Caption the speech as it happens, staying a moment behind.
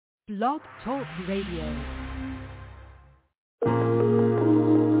Blog Talk Radio.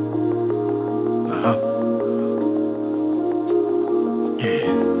 Yeah.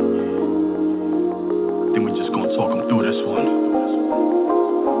 Then we just gonna talk them through this one.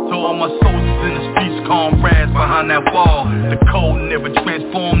 To all my soldiers in the streets, comrades behind that wall. The code never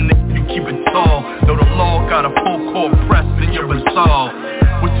transformed, nigga, you keep it tall. Though the law got a full court press and you're resolved.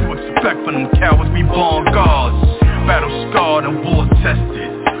 What you expect from them cowards, we born guards. Battle scarred and war tested.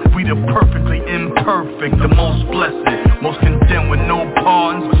 We the perfectly imperfect, the most blessed. Most condemned with no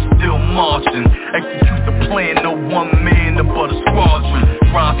pardons, but still marching. Execute the plan, no one man but a squadron.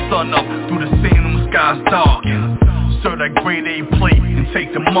 Rise sun up through the same them skies darken. Serve that grade A plate and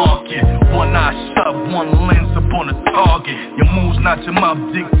take the market. One eye shut, one lens upon the target. Your moves not your mouth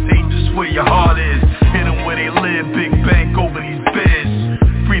dictate just where your heart is. Hit them where they live, big bank over these beds.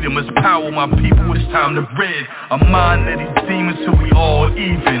 Freedom is power, my people, it's time to rid a mind of these demons till we all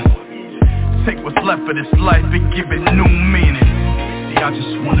even. Take what's left of this life and give it new meaning. See, I just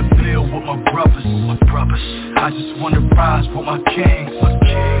wanna build with my brothers. I just wanna rise with my kings.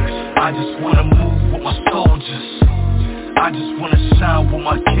 I just wanna move with my soldiers. I just wanna shine with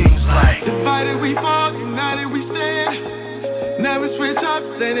my kings like. Divided we fall, united we stand. Never switch up,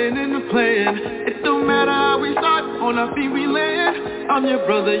 standing in the plan. It don't matter how we start, on our feet we land. I'm your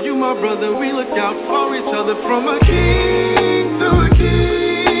brother, you my brother, we look out for each other. From a king to a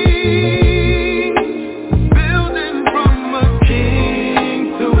king, building from a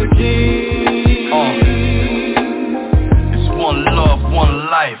king to a king. It's one love, one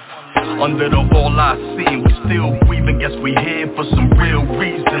life. Under the wall I seen, we still breathing. Guess we here for some real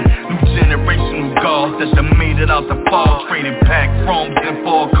reason. New generational gods that done made it out the fall. Traded back crumbs and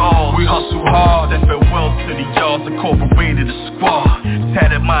fall calls. We hustle hard and farewell to the yards. Incorporated a squad.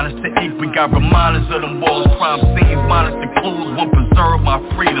 Tatted minus the ink, we got reminders of them walls. Crime scenes minus the clues, won't preserve my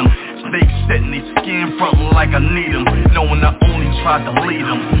freedom. Snakes setting their skin frontin' like I need them. Knowing I only tried to lead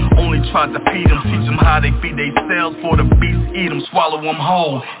them, only tried to feed them. Teach them how they feed themselves for the beasts eat them. Swallow them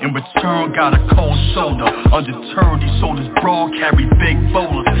whole, in return got a cold shoulder. Undeterred, these soldiers broad carry big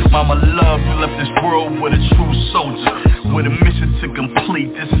boulders. Mama love, you left this world with a true soldier, with a mission to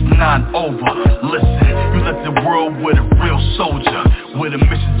complete, this is not over. Listen, you left the world with a real soldier, with a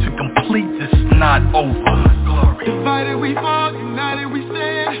mission to complete, this is not over. Glory. Divided we fall, united we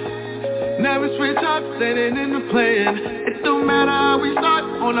stand. Never switch up, standing in the plan. It don't matter how we start,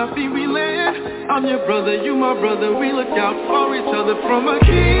 on our feet we land. I'm your brother, you my brother, we look out for each other. From a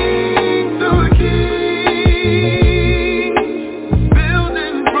king to a king,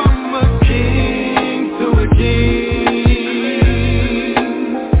 building from a king to a king.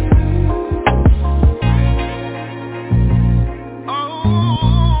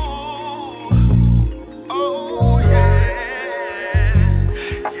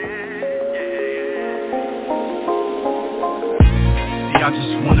 I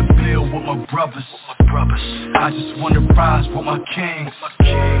just wanna build with my brothers. I just wanna rise with my kings.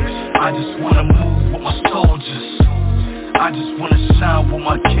 I just wanna move with my soldiers. I just wanna shine with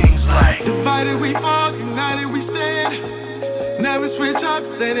my kings like. Divided we fall, united we stand. Never switch up,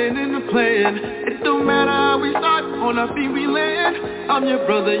 standing in the plan. It don't matter how we start, on our feet we land. I'm your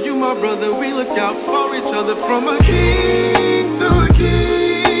brother, you my brother, we look out for each other. From a king to a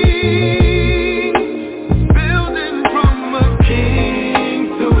king, building from a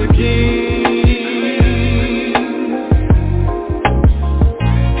king to a king.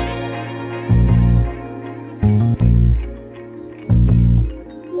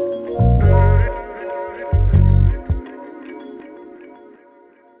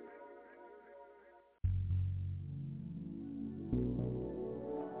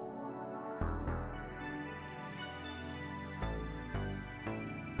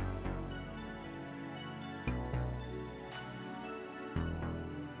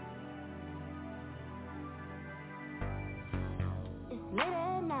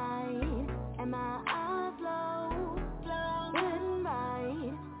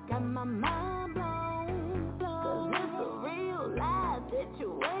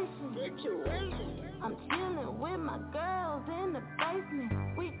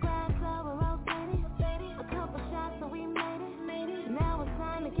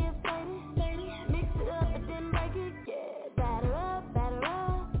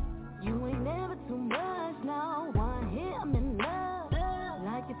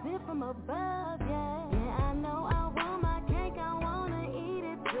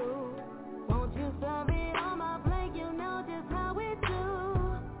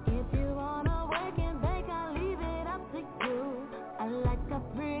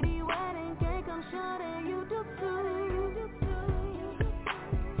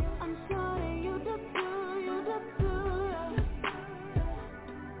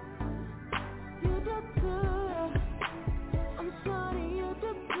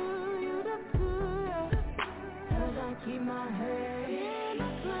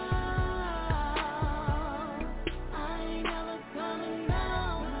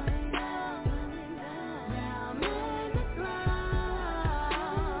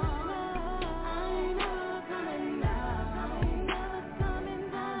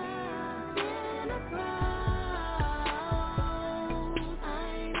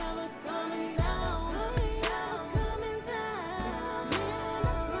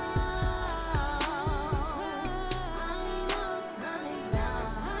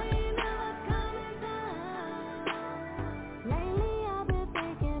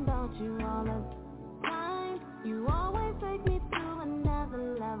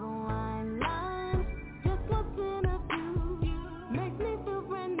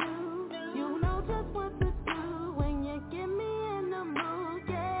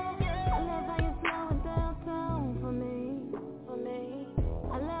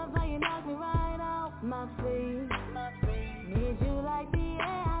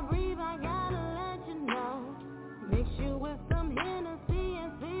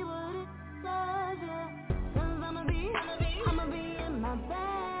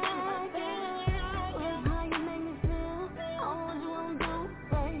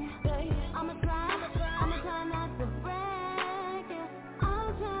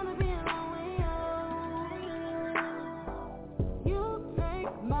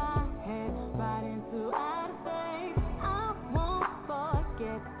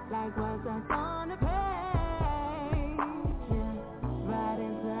 like what's up on the page. Yeah, right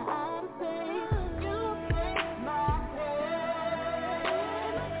into outer space. You make my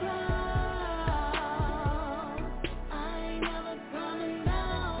head explode. I ain't never coming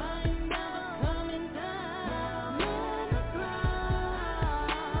down. I ain't never coming down. In the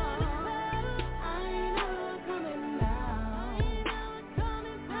ground. I ain't never coming down. I ain't never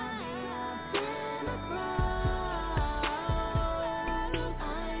coming down. In the ground. I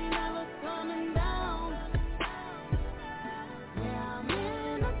ain't never coming down. Yeah, I'm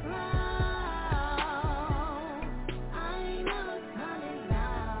in the ground. I ain't never coming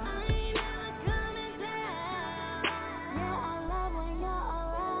down. I ain't never coming down. Yeah, I love when you're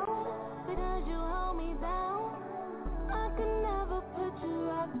around because you hold me down. I could never put you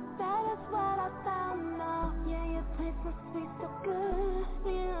up. That is what I found now. Yeah, your taste so sweet, so good.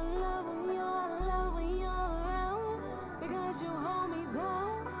 Yeah, I love when you're around because you hold me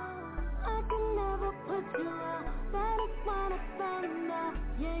down. I can never put you out. That is what I found out.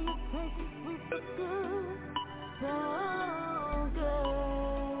 Yeah, your taste so sweet, so good, so good.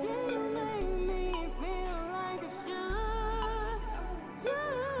 Yeah, you make me feel like I should.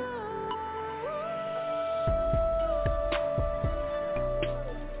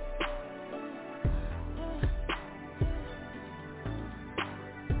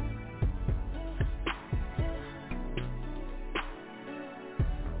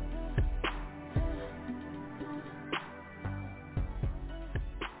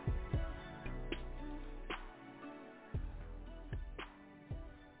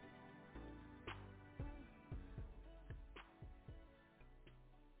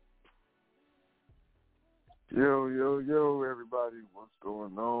 Yo, everybody, what's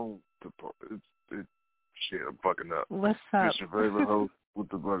going on? Shit, I'm fucking up. What's up? It's your favorite host with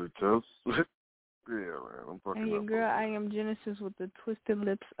the bloody toast. Yeah, man, I'm fucking up. And your girl, I am Genesis with the Twisted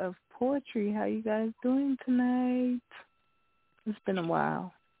Lips of Poetry. How you guys doing tonight? It's been a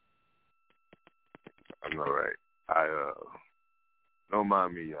while. I'm all right. Don't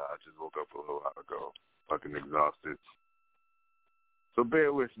mind me, y'all. I just woke up a little while ago, fucking exhausted. So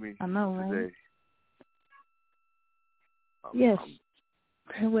bear with me. I know, right? Today. Yes,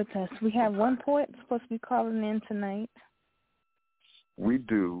 bear with us. We have one poet supposed to be calling in tonight. We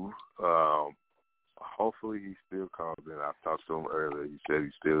do. Hopefully he still calls in. I talked to him earlier. He said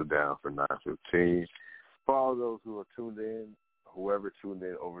he's still down for 9:15. For all those who are tuned in, whoever tuned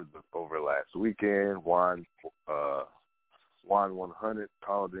in over last weekend, Juan 100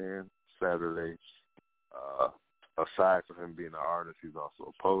 called in Saturday. Aside from him being an artist, he's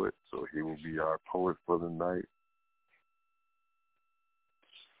also a poet, so he will be our poet for the night.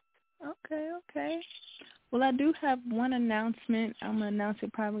 Okay. Well, I do have one announcement. I'm going to announce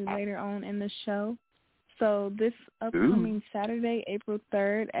it probably later on in the show. So this upcoming Saturday, April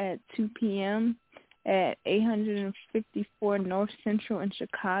 3rd at 2 p.m. at 854 North Central in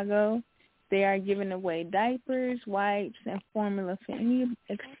Chicago, they are giving away diapers, wipes, and formula for any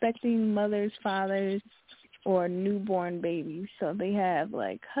expecting mothers, fathers, or newborn babies. So they have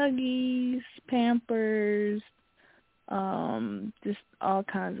like Huggies, Pampers, just all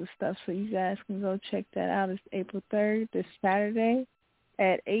kinds of stuff. So you guys can go check that out. It's April 3rd, this Saturday,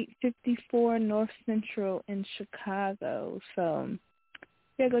 at 854 North Central in Chicago. So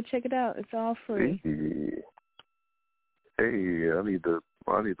yeah, go check it out. It's all free. Hey, I need to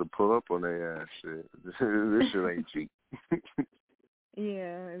pull up on that ass shit. This shit ain't cheap.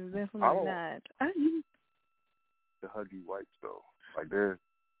 Yeah, it's definitely not. The Huggy wipes though, like they're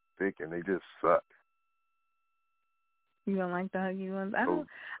thick and they just suck. You don't like the Huggy ones? I don't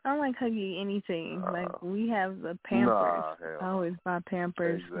like Huggy anything. Like we have the Pampers. I always buy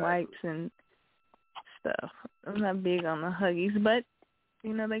Pampers, wipes, and stuff. I'm not big on the Huggies, but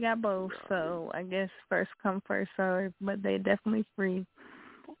you know they got both. So I guess first come first serve, but they definitely free.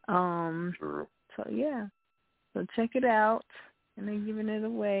 Sure. So yeah, so check it out, and they're giving it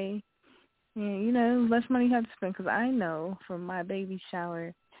away. And you know, less money you have to spend, because I know from my baby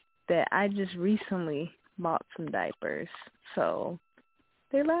shower that I just recently bought some diapers. So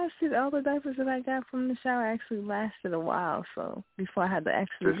they lasted. All the diapers that I got from the shower actually lasted a while. So before I had to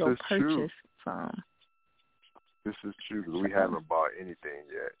actually go purchase some. This is true, because we haven't bought anything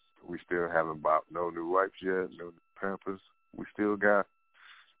yet. We still haven't bought no new wipes yet, no new Pampers. We still got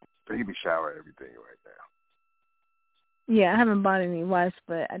baby shower everything right now. Yeah, I haven't bought any wipes,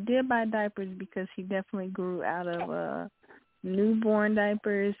 but I did buy diapers because he definitely grew out of newborn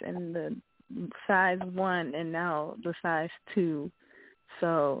diapers and the size 1 and now the size 2.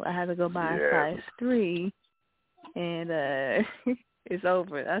 So I had to go buy a size 3, and it's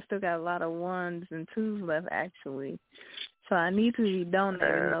over. I still got a lot of 1s and 2s left, actually. So I need to be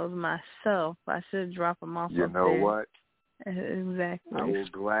donating those myself. I should drop them off You up know there. what? Exactly. I will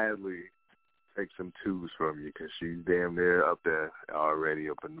gladly take some twos from you because she's damn near up there already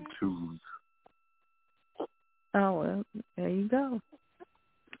up in the twos. Oh, well, there you go.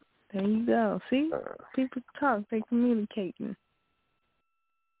 There you go. See? People talk. They communicating.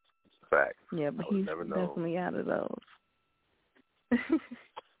 Fact. Yeah, but he's definitely out of those.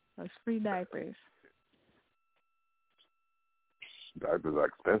 Those free diapers. Diapers are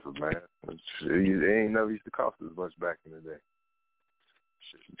expensive, man. It ain't never used to cost as much back in the day.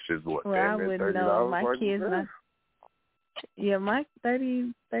 Shit's what? Well, I wouldn't know. My kids, my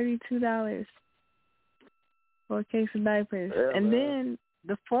 $32 for a case of diapers, and then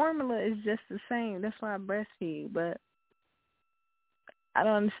the formula is just the same. That's why I breastfeed, but I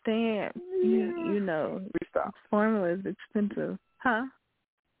don't understand. You know, we stopped. Formula is expensive, huh?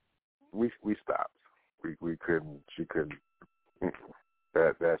 We stopped. We couldn't. She couldn't.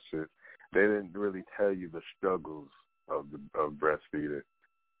 That shit. They didn't really tell you the struggles of breastfeeding.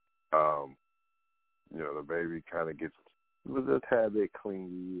 You know, the baby kind of gets a tad bit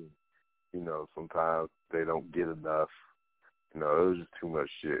clingy, and you know, sometimes they don't get enough. You know, it was just too much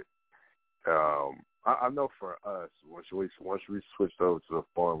shit. I know for us, once we switched over to the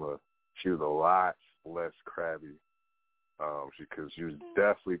formula, she was a lot less crabby. Because she was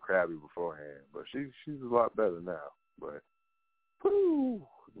definitely crabby beforehand, but she's a lot better now. But whoo,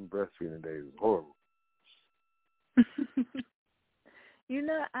 the breastfeeding days was horrible. You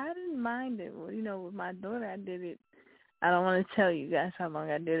know, I didn't mind it. Well, you know, with my daughter, I did it. I don't want to tell you guys how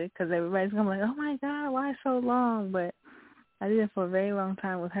long I did it because everybody's going to be like, oh, my God, why so long? But I did it for a very long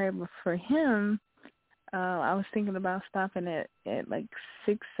time with her. But for him, I was thinking about stopping at like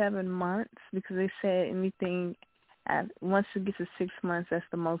 6-7 months because they said anything once it gets to 6 months, that's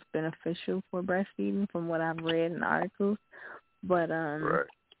the most beneficial for breastfeeding from what I've read in articles. But right.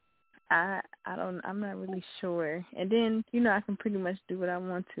 I'm not really sure. And then, you know, I can pretty much do what I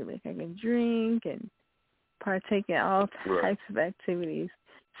want to. Like I can drink and partake in all types of activities.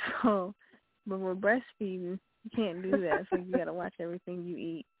 So, but with breastfeeding, you can't do that. So you got to watch everything you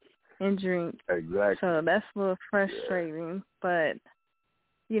eat and drink. Exactly. So that's a little frustrating. But,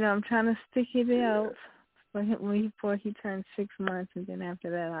 you know, I'm trying to stick it out before he turns 6 months, and then after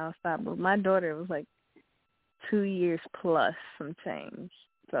that I'll stop. But my daughter was like 2 years plus some change.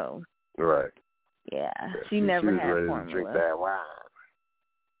 So right. Yeah, she never had formula. She was ready to drink that wine.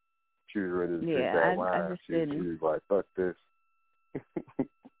 She was ready to drink that wine. I just didn't. She was like, fuck this.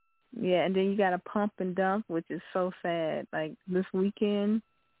 Yeah, and then you got to pump and dump, which is so sad. Like this weekend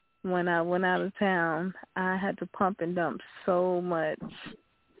when I went out of town, I had to pump and dump so much.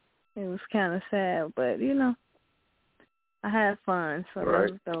 It was kind of sad, but, you know, I had fun, so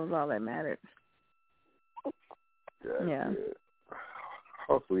that was all that mattered. Yeah.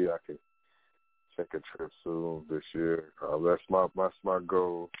 Hopefully I can take a trip soon this year. That's my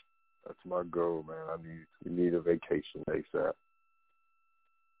goal. That's my goal, man. We need a vacation ASAP.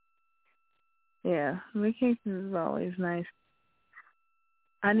 Yeah, vacation is always nice.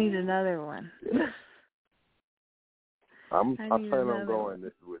 I need another one. Yeah. I plan on going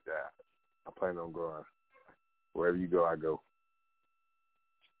with that. I plan on going. Wherever you go, I go.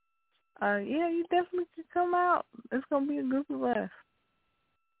 Yeah, you definitely should come out. It's going to be a group of us.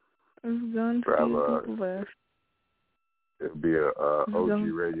 It's going to be a group of us. It'll be a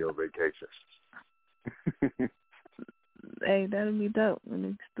OG radio vacation. Hey, that'll be dope. And we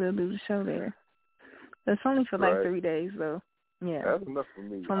can still do the show there. It's only for like 3 days, though. Yeah. That's enough for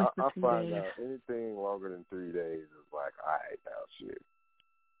me. I find out anything longer than 3 days is like, all right, now, shit.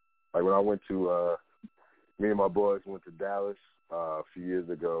 Like when I went to, me and my boys went to Dallas a few years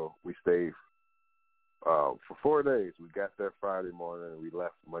ago. We stayed for 4 days. We got there Friday morning and we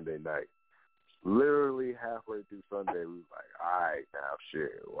left Monday night. Literally halfway through Sunday, we was like, all right, now,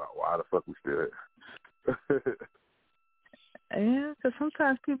 shit, why the fuck we still here? Yeah, because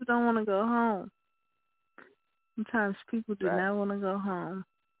sometimes people don't want to go home. Sometimes people do not want to go home.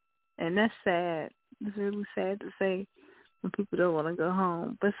 And that's sad. It's really sad to say when people don't want to go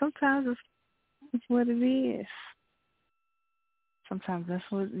home. But sometimes it's what it is. Sometimes that's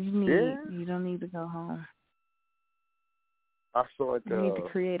what you need. Yeah. You don't need to go home. I feel like you need to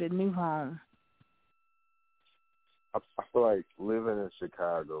create a new home. I feel like living in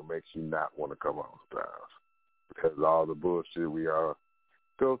Chicago makes you not want to come home sometimes because of all the bullshit we all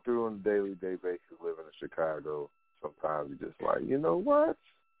go through on a daily basis living in Chicago. Sometimes you're just like, you know what?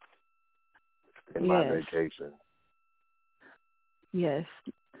 In my vacation. Yes.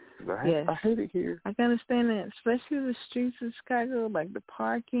 I hate it here. I can understand that, especially the streets of Chicago, like the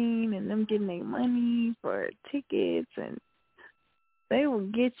parking and them getting their money for tickets and They will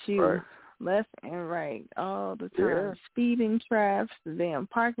get you right. left and right all the time. Yeah. Speeding traps, the damn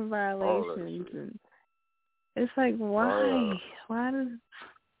parking violations, and it's like, why? Why does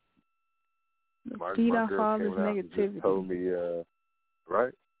feed off all this negativity? Just told me,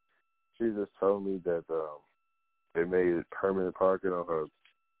 right? She just told me that they made permanent parking on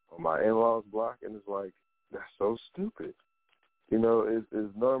my in-laws block, and it's like, that's so stupid. You know,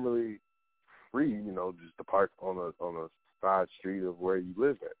 it's normally free, you know, just to park on a side street of where you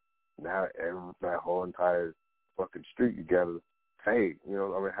live at. Now, that whole entire fucking street, you gotta pay, you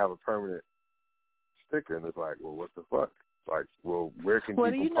know, I mean, have a permanent sticker, and it's like, well, what the fuck? Like, well, where can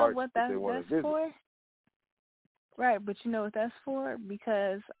people park if they want to visit? For? Right, but you know what that's for?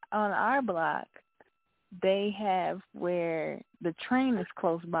 Because on our block, they have where the train is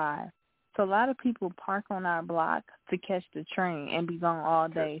close by. So a lot of people park on our block to catch the train and be gone all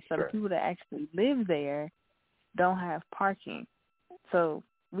day. So the people that actually live there don't have parking. So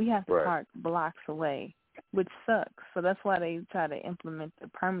we have to park blocks away, which sucks. So that's why they try to implement the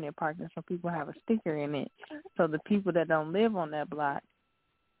permanent parking so people have a sticker in it. So the people that don't live on that block,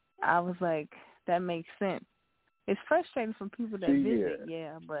 I was like, that makes sense. It's frustrating for people that visit,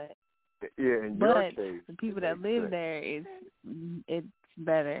 but in your case, the people that live there, it's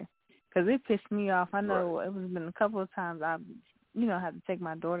better. Because it pissed me off. I know it was been a couple of times I've, had to take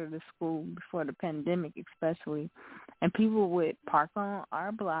my daughter to school before the pandemic especially, and people would park on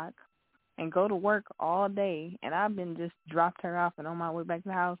our block and go to work all day, and I've been just dropped her off and on my way back to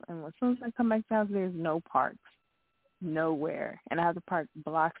the house, and as soon as I come back to the house, there's no parks, nowhere, and I have to park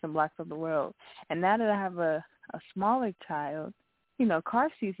blocks and blocks of the road. And now that I have a smaller child, car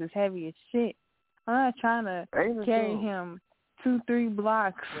seats is heavy as shit. I'm not trying to carry him 2-3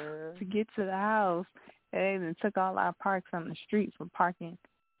 blocks to get to the house. They even took all our parks on the street for parking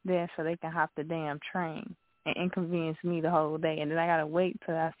there so they can hop the damn train and inconvenience me the whole day. And then I got to wait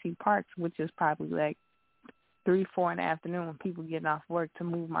till I see parks, which is probably like 3-4 in the afternoon when people getting off work, to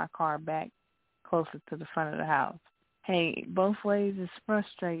move my car back closer to the front of the house. Hey, both ways is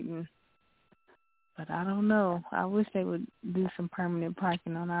frustrating, but I don't know. I wish they would do some permanent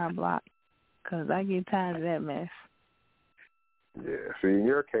parking on our block because I get tired of that mess. Yeah, see, in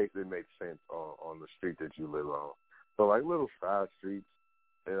your case, it makes sense on the street that you live on. So, like, little side streets,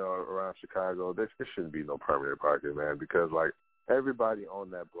 around Chicago, there shouldn't be no permanent parking, man, because, like, everybody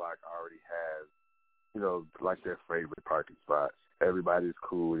on that block already has, like, their favorite parking spots. Everybody's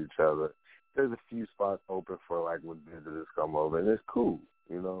cool with each other. There's a few spots open for, like, when visitors come over, and it's cool,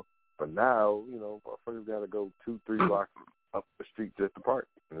 But now, motherfuckers got to go 2-3 blocks up the street just to park.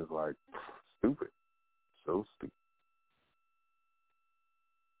 And it's, like, stupid. So stupid.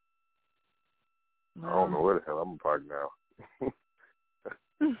 I don't know where the hell I'm going to park now.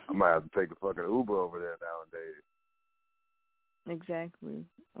 I might have to take a fucking Uber over there nowadays. Exactly.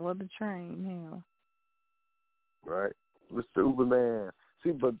 Or the train, hell. Right. Mr. Uber man.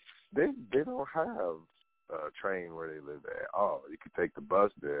 See, but they don't have a train where they live at all. You could take the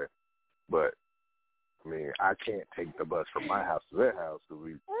bus there, but, I mean, I can't take the bus from my house to their house because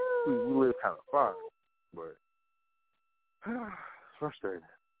we live kind of far. But it's frustrating.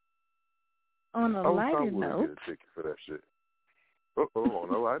 On a lighter note, get a ticket for that shit. On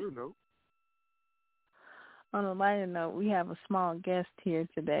a lighter note. On a lighter note, we have a small guest here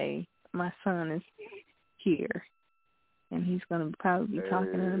today. My son is here, and he's going to probably be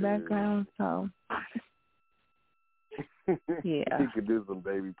talking in the background. So, yeah, he could do some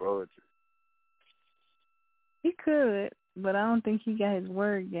baby poetry. He could, but I don't think he got his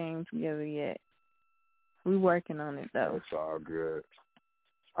word game together yet. We're working on it though. It's all good.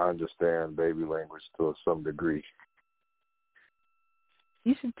 I understand baby language to some degree.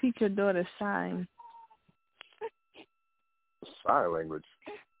 You should teach your daughter sign. Sign language?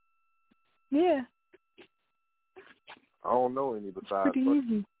 Yeah. I don't know any besides. Pretty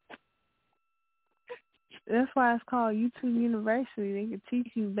easy. That's why it's called YouTube University. They can teach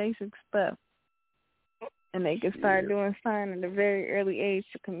you basic stuff. And they can start doing sign at a very early age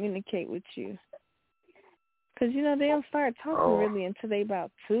to communicate with you. Because, they don't start talking really until they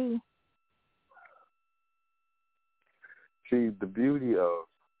about 2. See, the beauty of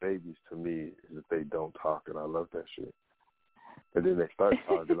babies to me is that they don't talk, and I love that shit. And then they start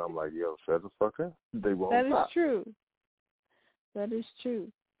talking, I'm like, yo, shut the fuck up. They won't That stop. is true. That is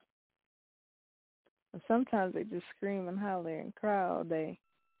true. And sometimes they just scream and holler and cry all day.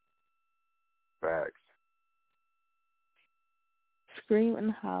 Facts. Scream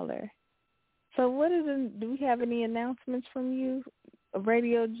and holler. So do we have any announcements from you? A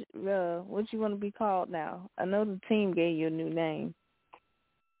radio, what you want to be called now? I know the team gave you a new name.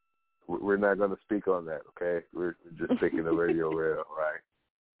 we're not going to speak on that, okay? We're just taking the radio rail, right?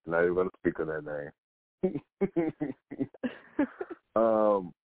 Not even going to speak on that name.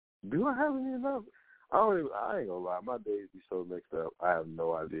 Do I have any numbers? I ain't going to lie. My days be so mixed up. I have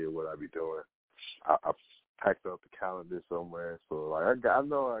no idea what I be doing. I packed up the calendar somewhere, so like I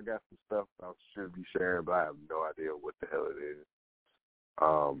know I got some stuff I should be sharing, but I have no idea what the hell it is.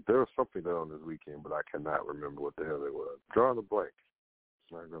 There was something done on this weekend, but I cannot remember what the hell it was. Drawing a blank.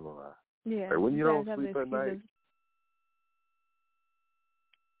 Not gonna lie. Yeah. Like when you don't sleep at night,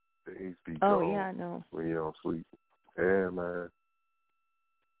 the days be gone. Oh yeah, I know. When you don't sleep, yeah, man.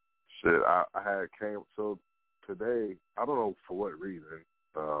 Shit, I had came so today. I don't know for what reason.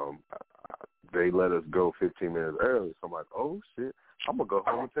 They let us go 15 minutes early, so I'm like, oh shit, I'm gonna go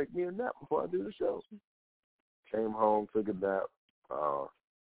home and take me a nap before I do the show. Came home, took a nap.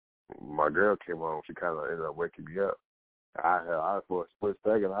 My girl came home. She kind of ended up waking me up. I for a split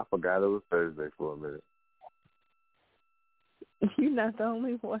second, I forgot it was Thursday for a minute. You're not the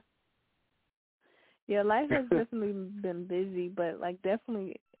only one. Yeah, life has definitely been busy, but like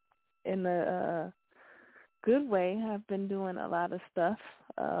definitely in a good way. I've been doing a lot of stuff,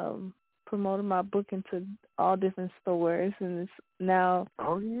 promoting my book into all different stores, and it's now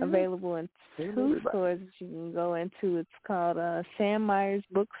available in 2 stores that you can go into. It's called Sam Myers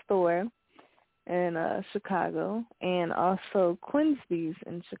Bookstore in Chicago, and also Quincy's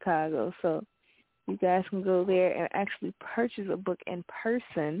in Chicago. So you guys can go there and actually purchase a book in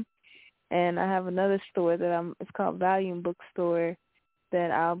person. And I have another store that it's called Volume Bookstore,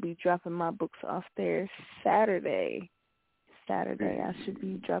 that I'll be dropping my books off there Saturday. I should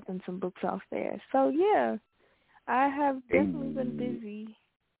be dropping some books off there. So, yeah, I have definitely been busy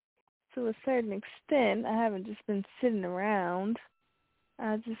to a certain extent. I haven't just been sitting around.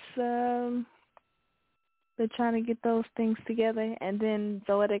 I just been trying to get those things together. And then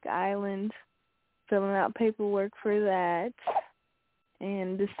Zoetic Island, filling out paperwork for that.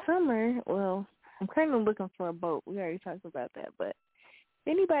 And this summer, well, I'm kind of looking for a boat. We already talked about that, but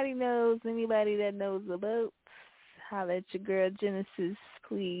anybody that knows the boats, holler at your girl Genesis,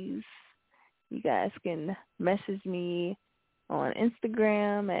 please. You guys can message me on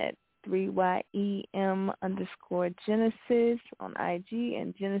Instagram at 3YEM_Genesis on IG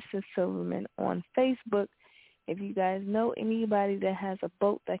and Genesis Silverman on Facebook. If you guys know anybody that has a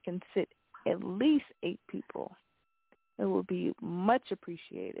boat that can sit at least 8 people, it will be much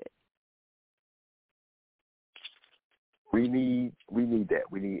appreciated. We need that.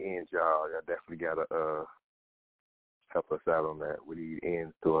 We need ends, y'all. Y'all definitely gotta help us out on that. We need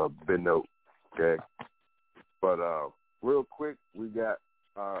ends to a big note, okay? But real quick, we got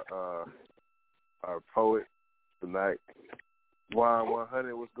our poet tonight, Juan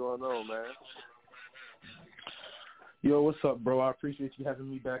 100. What's going on, man? Yo, what's up, bro? I appreciate you having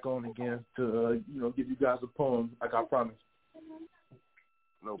me back on again to give you guys a poem like I promised.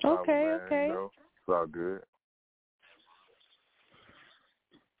 No problem, man. Okay. You know, it's all good.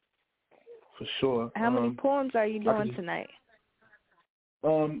 For sure. How many poems are you doing tonight?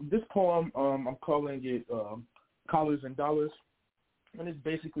 This poem, I'm calling it Collars and Dollars, and it's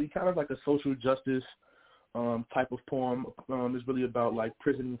basically kind of like a social justice type of poem. It's really about like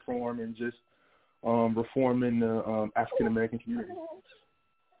prison reform and just reform in the African American community.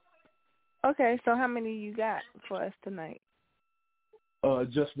 Okay, so how many you got for us tonight?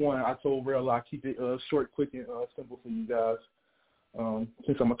 Just one. I told Rail I'll keep it short, quick, and simple for you guys,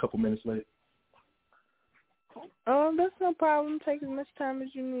 since I'm a couple minutes late. Oh, that's no problem. Take as much time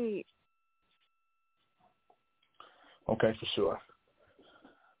as you need. Okay, for sure.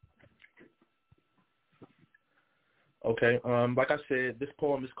 Okay, like I said, this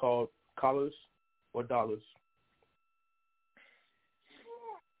poem is called Collars or Dollars.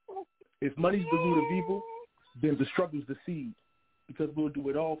 If money's the root of evil, then the struggle's the seed, because we'll do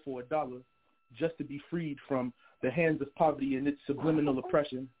it all for $1 just to be freed from the hands of poverty and its subliminal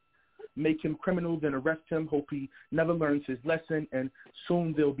oppression. Make him criminal, then arrest him, hope he never learns his lesson, and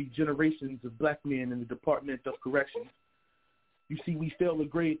soon there'll be generations of black men in the Department of Corrections. You see, we fail a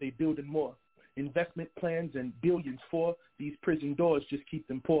grade, they building more. Investment plans and billions for these prison doors just keep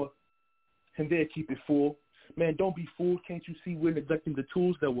them poor, and they'll keep it full. Man, don't be fooled. Can't you see we're neglecting the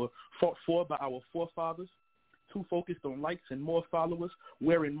tools that were fought for by our forefathers? Too focused on likes and more followers.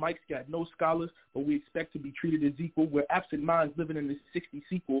 Wearing mics, got no scholars, but we expect to be treated as equal. We're absent minds living in this 60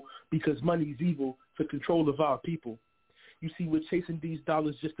 sequel because money's evil for control of our people. You see, we're chasing these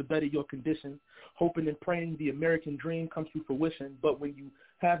dollars just to better your condition, hoping and praying the American dream comes to fruition. But when you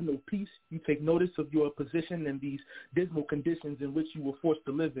have no peace, you take notice of your position and these dismal conditions in which you were forced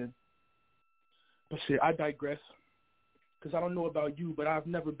to live in. But shit, I digress. because I don't know about you, but I've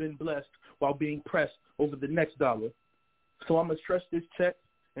never been blessed while being pressed over the next dollar. So I'm going to stretch this check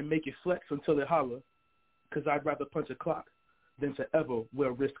and make it flex until it holler, because I'd rather punch a clock than to ever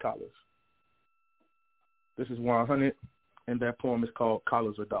wear wrist collars. This is 100, and that poem is called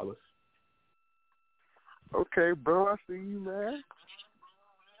Collars or Dollars. Okay, bro, I see you, man.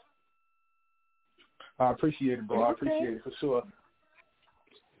 I appreciate it, bro. I appreciate it for sure.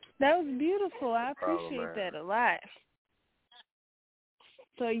 That was beautiful. I appreciate that a lot.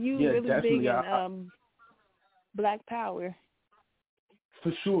 So you really big in Black Power.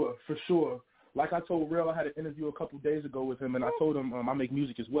 For sure. Like I told Real, I had an interview a couple of days ago with him, and I told him I make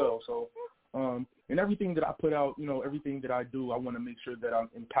music as well. So, and everything that I put out, everything that I do, I want to make sure that I'm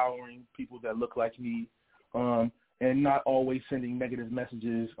empowering people that look like me, and not always sending negative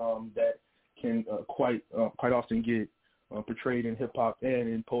messages that can quite often get portrayed in hip hop and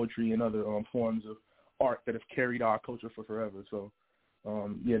in poetry and other forms of art that have carried our culture for forever. So,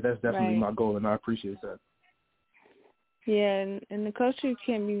 that's definitely my goal, and I appreciate that. Yeah, and the culture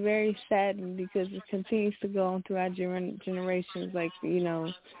can be very saddened because it continues to go on throughout generations, like,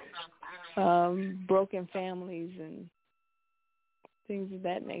 broken families and things of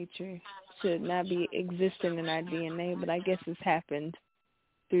that nature should not be existing in our DNA, but I guess it's happened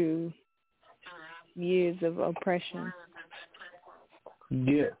through years of oppression.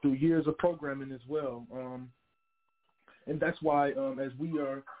 Yeah, through years of programming as well. And that's why as we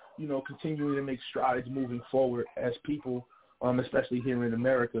are, continuing to make strides moving forward as people, especially here in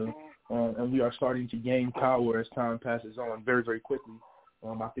America, and we are starting to gain power as time passes on very, very quickly.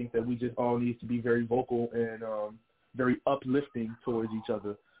 I think that we just all need to be very vocal and very uplifting towards each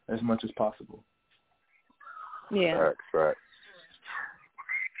other as much as possible. Yeah. Right.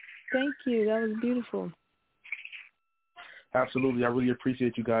 Thank you. That was beautiful. Absolutely. I really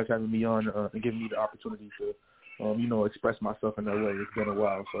appreciate you guys having me on and giving me the opportunity to express myself in that way. It's been a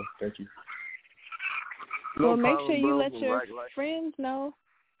while, so thank you. Well, make sure you let your friends know.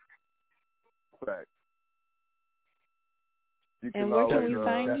 Right. And where can we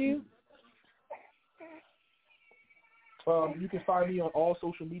find you? You can find me on all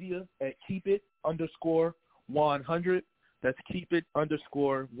social media at keepit_100. That's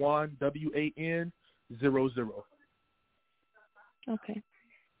keepit_1 WAN00. Okay.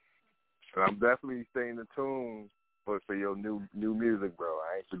 And I'm definitely staying tuned for your new music, bro.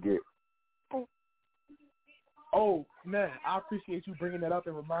 I ain't forget. Oh man, I appreciate you bringing that up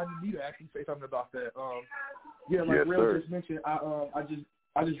and reminding me to actually say something about that. Real just mentioned, I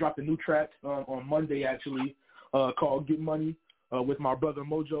just dropped a new track on Monday actually, called "Get Money" with my brother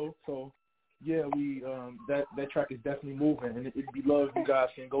Mojo. So yeah, we that track is definitely moving, and it'd be love if you guys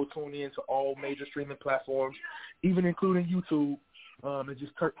can go tune in to all major streaming platforms, even including YouTube. And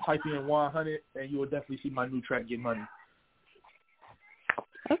just type in 100, and you will definitely see my new track, "Get Money."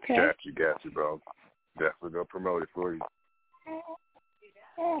 Okay. Got you, bro. Definitely gonna promote it for you.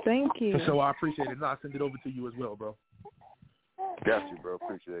 Thank you. So I appreciate it. I'll send it over to you as well, bro. Got you, bro.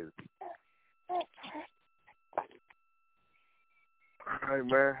 Appreciate it. All right,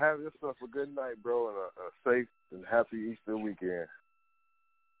 man. Have yourself a good night, bro, and a safe and happy Easter weekend.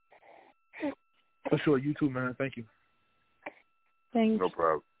 For sure. You too, man. Thank you. Thanks. No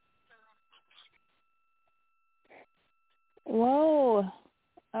problem. Whoa.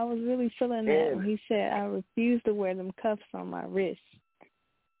 I was really feeling that when he said I refuse to wear them cuffs on my wrist.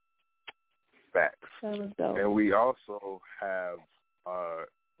 Facts. That was dope. And we also have our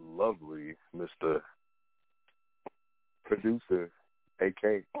lovely Mr. Producer,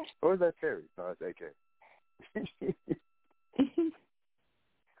 AK. Or is that Terry? No, it's AK.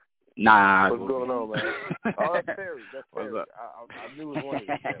 Nah. What's going on, man? Oh, that's Terry. That's Terry. I knew it was one of you.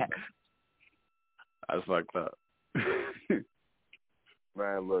 That's fucked up.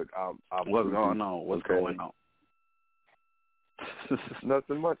 Man, look, what's going on? What's going on?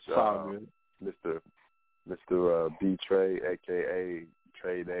 Nothing much, Mr. B Trey, aka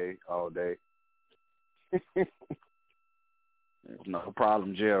Trey Day, all day. No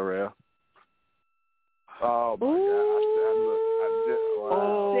problem, JRL. Oh my God! I just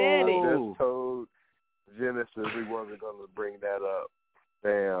told Genesis we wasn't gonna bring that up.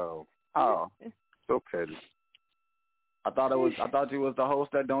 Damn. Oh, so petty. I thought you was the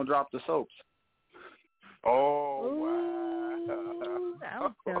host that don't drop the soaps. Oh wow!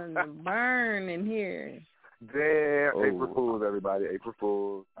 I'm feeling the burn in here. Damn! Oh. April Fools, everybody! April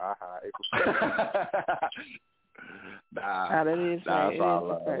Fools! April Fools! Nah, it's all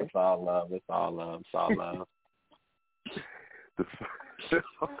love. It's all love. It's all love. It's all love.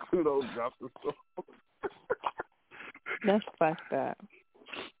 Who don't drop the soap? That's fucked up.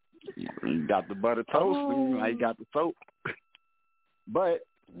 You got the butter toast, and I got the soap. But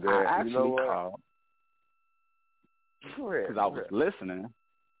I actually called because I was listening.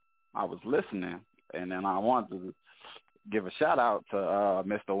 And then I wanted to give a shout out to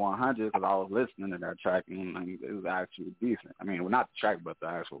Mr. 100 because I was listening to that track and it was actually decent. I mean, well, not the track, but the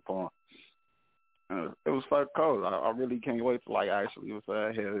actual poem. It was fucking cool. I really can't wait to actually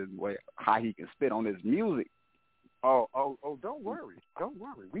hear how he can spit on his music. Oh! Don't worry.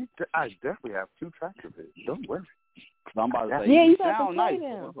 I definitely have 2 tracks of it. Don't worry. Cause I'm about to say, you sound nice.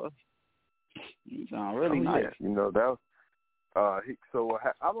 You sound really nice. Yeah. You know that. I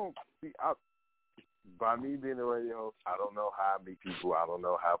don't see. By me being a radio host, I don't know how I meet people. I don't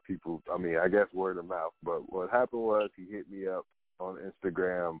know how people. I mean, I guess word of mouth. But what happened was he hit me up on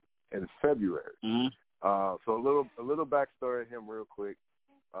Instagram in February. Mm-hmm. So a little backstory of him real quick.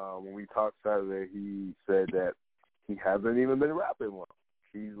 When we talked Saturday, he said that he hasn't even been rapping well.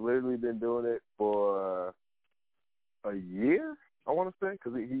 He's literally been doing it for a year, I want to say,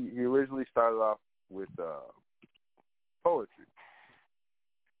 because he originally started off with poetry.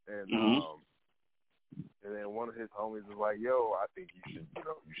 And and then one of his homies was like, "Yo, I think you should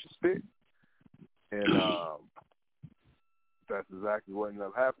spit." And that's exactly what ended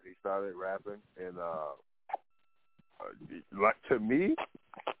up happening. He started rapping, and to me,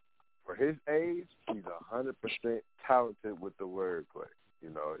 for his age, he's 100% talented with the wordplay.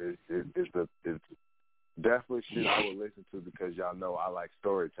 It's definitely shit I would listen to because y'all know I like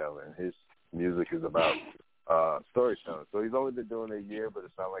storytelling. His music is about storytelling. So he's only been doing it a year, but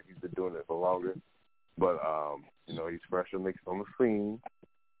it sounds like he's been doing it for longer. But he's fresh and mixed on the scene.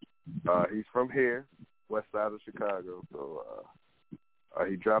 He's from here, west side of Chicago. So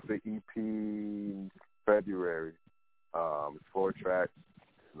he dropped the EP in February. It's 4 tracks.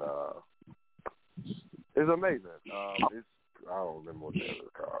 It's amazing. I don't remember what that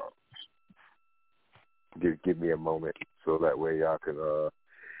is called. Give me a moment so that way y'all can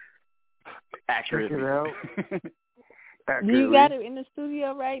check it out. Do you got it in the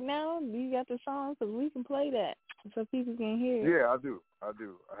studio right now? Do you got the songs so we can play that so people can hear it? Yeah, I do. I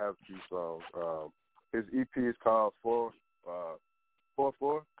have 2 songs. His EP is called 4-4.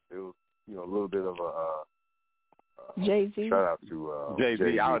 It was a little bit of a Jay-Z. Shout out to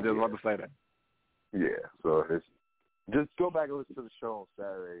Jay-Z. I was just about to say that. Yeah, so just go back and listen to the show on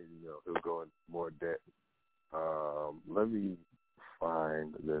Saturday. He'll go in more depth. Let me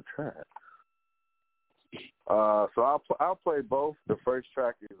find the track. So I'll play both. The first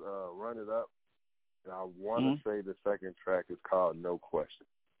track is "Run It Up," and I want to say the second track is called "No Question."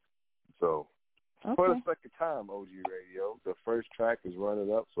 So for the second time, OG Radio, the first track is "Run It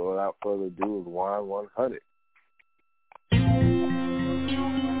Up." So without further ado, is Wine 100.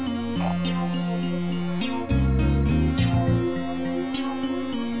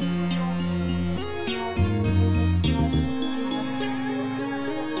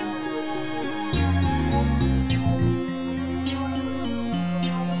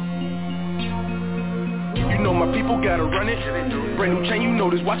 My people gotta run it. Brand new chain,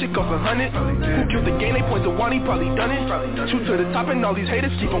 this watch it cost 100. Who killed the game? They point to one, he probably done it. Shoot to the top and all these haters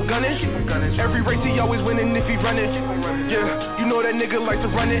keep on gunning. Every race he always winning if he run it. Yeah, that nigga like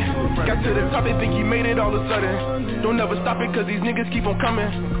to run it. Got to the top, they think he made it all of a sudden. Don't ever stop it cause these niggas keep on coming.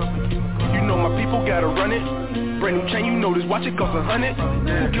 My people gotta run it. Brand new chain, this watch it cost 100.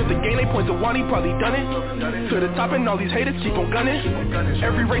 Who killed the game? They point to one, he probably done it. To the top and all these haters keep on gunning.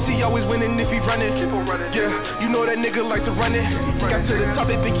 Every race he always winning if he run it. Yeah, that nigga like to run it. Got to the top,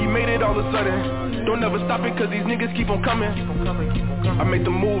 they think he made it all of a sudden. Don't ever stop it cause these niggas keep on coming. I make the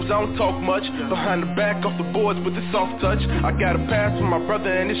moves, I don't talk much. Behind the back, off the boards with the soft touch. I got a pass from my brother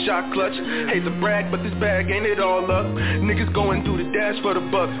and his shot clutch. Hate to brag, but this bag ain't it all up. Niggas going through the dash for the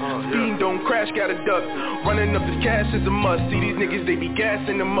bucks. Speed don't crash, gotta duck. Running up this cash is a must. See these niggas, they be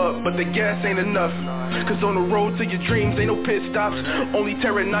gassing them up, but the gas ain't enough. Cause on the road to your dreams ain't no pit stops. Only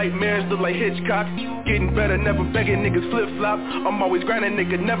terror nightmares look like Hitchcock. Getting better, never begging niggas flip-flop. I'm always grinding,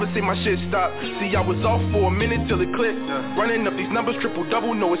 nigga, never say my shit stop. See, I was off for a minute till it clicked. Running up these numbers,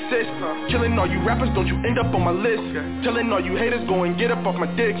 triple-double, no assist. Killing all you rappers, don't you end up on my list. Telling all you haters, go and get up off my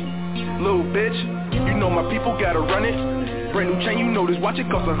dick. Little bitch, my people gotta run it. Brand new chain, this watch it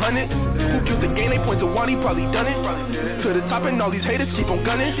cost 100. Who killed the game? They point to one, he probably done it. To the top and all these haters keep on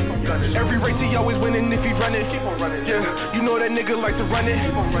gunning. Every race he always winning if he run it. Yeah, that nigga like to run it.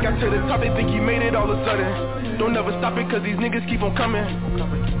 Got to the top, they think he made it all of a sudden. Don't ever stop it cause these niggas keep on coming.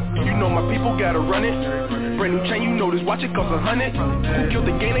 My people gotta run it. Brand new chain, you know this watch, it cost 100. Who killed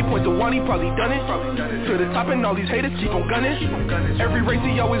the game, they point to one, he probably done it. To the top and all these haters keep on gunning. Every race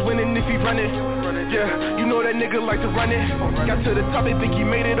he always winning if he running. Yeah, you know that nigga like to run it. Got to the top, they think he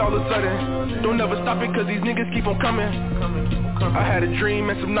made it all of a sudden. Don't ever stop it cause these niggas keep on coming. I had a dream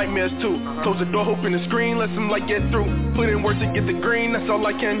and some nightmares too. Close the door, hoping the screen, let some light get through. Put in work to get the green, that's all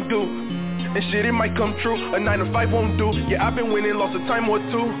I can do. And shit, it might come true, a 9 to 5 won't do. Yeah, I've been winning, lost a time or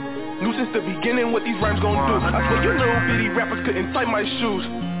two. Knew since the beginning what these rhymes gon' do. I swear you little bitty rappers couldn't tie my shoes.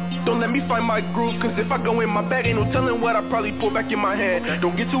 Don't let me find my groove, cause if I go in my bag, ain't no telling what I probably pull back in my hand.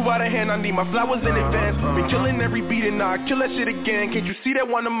 Don't get too out of hand, I need my flowers in advance. Been killing every beat and now I kill that shit again. Can't you see that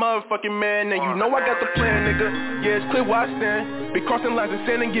one a motherfucking man? And you know I got the plan, nigga. Yeah, it's clear where I stand. Been crossing lines and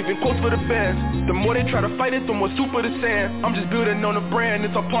sand and giving quotes for the bands. The more they try to fight it, the more soup for the sand. I'm just building on the brand,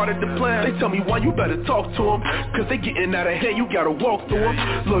 it's all part of the plan. They tell me why you better talk to them, cause they getting out of hand, you gotta walk through them.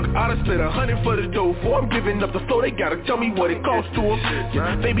 Look, I done split 100 for the dough. Before I'm giving up the flow, they gotta tell me what it costs to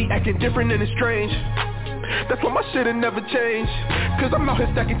them. They be acting different and it's strange. That's why my shit'll never change. Cause I'm out here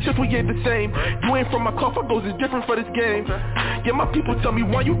stacking chips, we ain't the same. You ain't from my cloth, our goals is different for this game. Yeah, my people tell me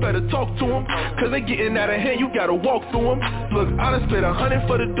why you better talk to them, cause they getting out of hand, you gotta walk through them. Look, I done split 100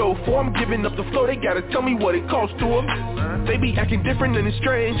 for the dough. Before I'm giving up the flow, they gotta tell me what it costs to them. They be acting different and it's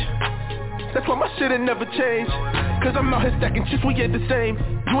strange. That's why my shit'll never change. Cause I'm out here stacking chips, we ain't the same.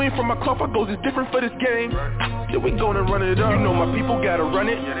 You ain't from my cloth, our goals is different for this game. Yeah, we gonna run it up. You know my people gotta run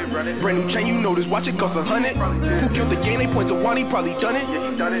it. Brand new chain, you know this watch, it cost 100. Who killed the game, they point to one, he probably done it.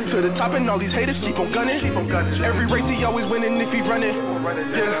 To the top and all these haters keep on gunning. Every race he always winning if he running.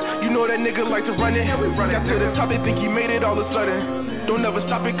 Yeah, you know that nigga like to run it. Got to the top, they think he made it all of a sudden. Don't ever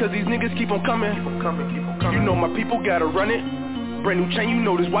stop it cause these niggas keep on coming. You know my people gotta run it. Brand new chain, you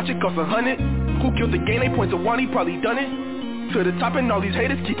know this watch, it cost 100. Who killed the game, they point to one, he probably done it. To the top and all these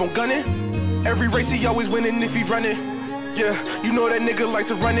haters keep on gunning. Every race he always winning if he running. Yeah, you know that nigga like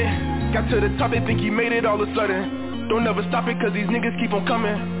to run it. Got to the top, they think he made it all of a sudden. Don't ever stop it cause these niggas keep on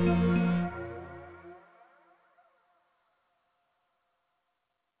coming.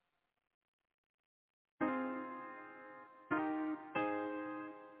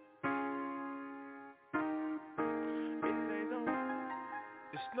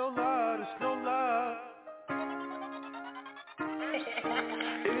 It's no lie, it's no lie.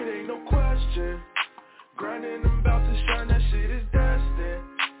 It ain't no question. Grinding, I'm about to shine, that shit is destined.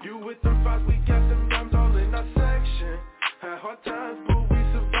 You with them fights, we got them dimes all in our section. Had hard times, but we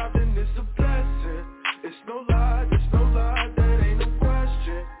survived and it's a blessing. It's no lie, that ain't no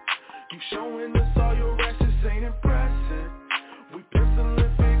question. You showing us all your racks, this ain't impressive. We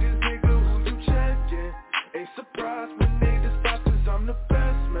penciling figures, nigga, who you checking? Ain't surprised when they despise, cause I'm the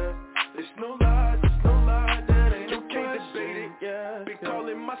best, man. It's no lie, that ain't no question. You can't debate it, yeah. Been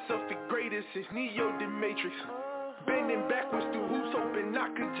calling myself the greatest since Neo the Matrix. Bending backwards through hoops, hoping I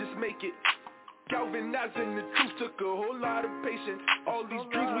could just make it. Galvanizing the truth took a whole lot of patience. All these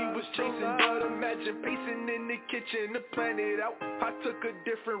dreams we was chasing, but imagine pacing in the kitchen to plan it out. I took a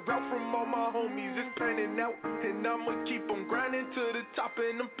different route from all my homies, it's panning out. And I'ma keep on grinding to the top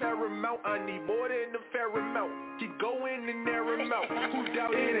and I'm paramount. I need more than a fair amount. Keep going and air them out. Who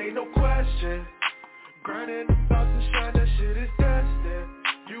doubt it ain't no question. Grinding about to shine, that shit is destined.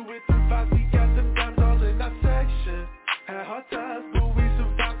 You with the vibes, we got them dimes all in our section. Had hard times, but we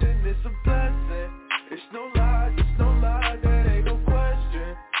survived and it's a blessing. It's no lie, that ain't no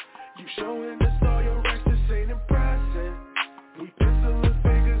question. You showing us all your racks, this ain't impressive. We penciling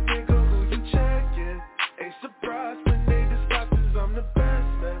figures, nigga, who you checking? Ain't surprised when they despise, cause I'm the best,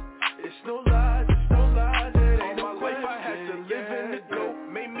 man. It's no lie, that ain't no question. All my life I had to live in the go,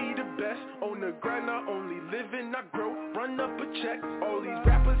 made me the best. On the grind, not only living, I grow. Run up a check, all these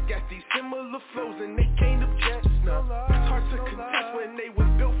rappers got these similar flows and they can't object. Nah, it's hard to contest when they was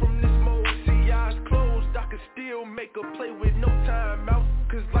built from this mold. See, eyes closed, I could still make a play with no time out.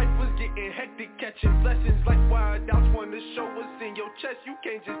 Cause life was getting hectic, catching blessings like wild outs. Wanna show us in your chest, you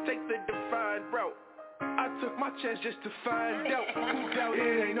can't just take the defined route. I took my chance just to find out. Who doubt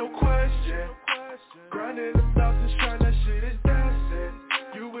it ain't no question. Grinding about to shine, that shit is dancing.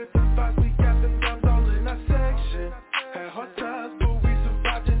 You with the vibes, we got them dimes all in our section. Had hard times, but we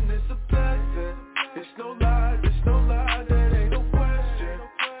survived and it's a blessing. It's no lie, that ain't no question.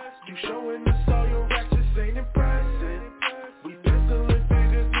 You showing us all your racks, this ain't impressive. We penciling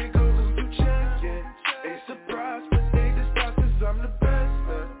figures, nigga, who you checking? Ain't surprised when they despise, cause I'm the best,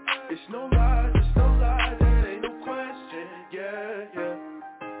 man. It's no lie, that ain't no question. Yeah.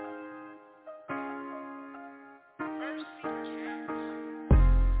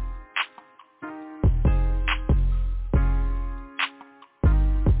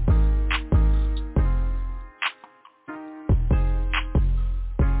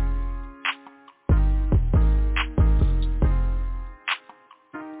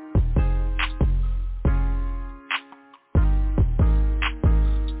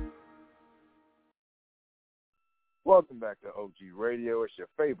 Welcome back to OG Radio. It's your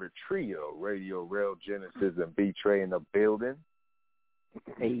favorite trio, Radio Real Genesis and B-Tray in the building.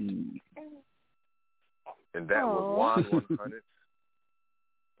 Hey. And that was Juan 100.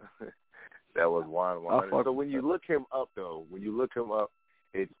 That was Juan 100. So when you look him up, though,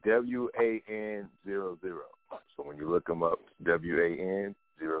 it's WAN00. So when you look him up, WAN00.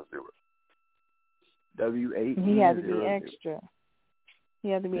 WAN. He had to be extra. He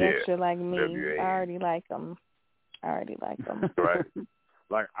had to be extra like me. WAN. I already like him. Right.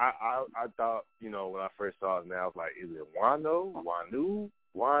 Like I thought, when I first saw it, now I was like, is it Wano, Wanu,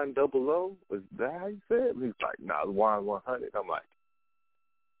 Juan 00? Is that how you say it? He's like, nah, Juan 100. I'm like,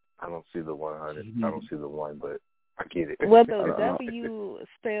 I don't see the 100. I don't see the one, but I get it. Well, the W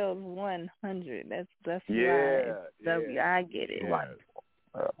spells 100. That's why. W. I get it.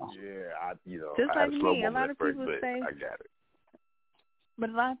 Just like me, a lot of people say. I got it. But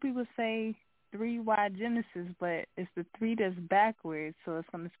a lot of people say 3Y Genesis, but it's the 3 that's backwards, so it's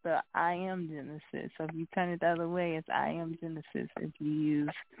going to spell I am Genesis. So if you turn it the other way, it's I am Genesis. If you use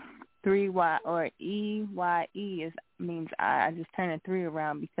 3Y or EYE, it means I just turn the 3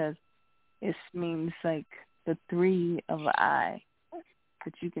 around because it means like the 3 of an eye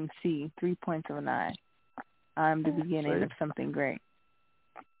that you can see, 3 points of an eye. I'm the beginning of something great.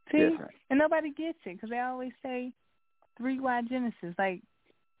 See? Different. And nobody gets it because they always say 3Y Genesis. Like,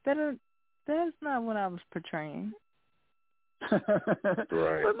 that's not what I was portraying. Right.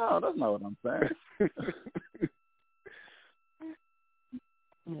 But no, that's not what I'm saying.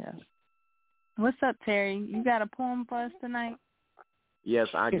 Yeah. What's up, Terry? You got a poem for us tonight?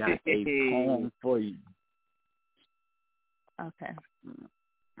 Yes, I got a poem for you. Okay.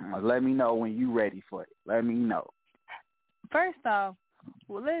 Let me know when you ready for it. Let me know. First off,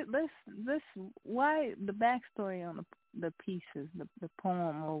 well, let's why the backstory on the pieces, the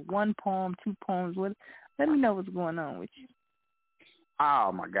poem, or one poem, 2 poems. Let me know what's going on with you.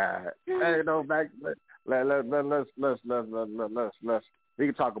 Oh my God! Hey, no, let's we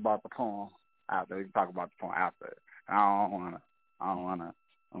can talk about the poem after. We can talk about the poem after. I don't wanna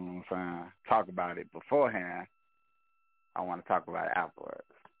talk about it beforehand. I want to talk about it afterwards.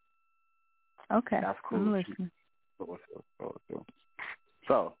 Okay, that's cool. I'm listening.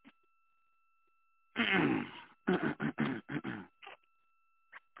 So,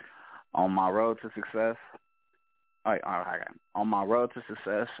 on my road to success, on my road to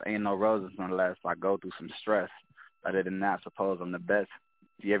success, ain't no roses unless I go through some stress. Other than that, suppose I'm the best.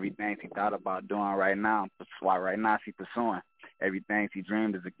 See, everything she thought about doing right now, that's why right now she pursuing. Everything she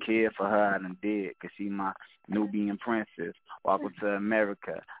dreamed as a kid for her I done did, 'cause she my Nubian princess. Welcome to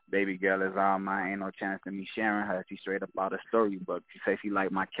America. Baby girl is all mine, ain't no chance of me sharing her. She straight up out a storybook. She say she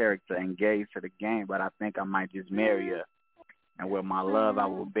like my character, engaged to the game, but I think I might just marry her. And with my love, I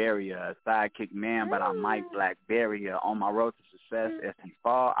will bury her. A sidekick man, but I might blackberry her. On my road to success, if she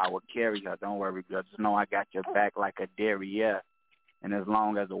fall, I will carry her. Don't worry, girl. Just know I got your back like a derriere. And as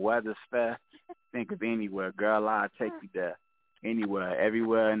long as the weather's fair, think of anywhere. Girl, I'll take you there. Anywhere,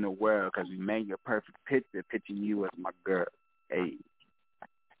 everywhere in the world, 'cause we made your perfect picture, picturing you as my girl. Hey.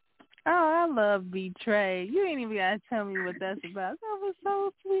 Oh, I love B-Tray. You ain't even got to tell me what that's about. That was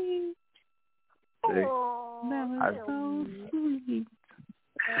so sweet. Oh, that was so sweet.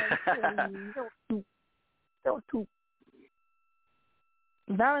 That was too.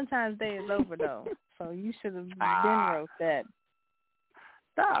 Valentine's Day is over, though, so you should have been wrote that.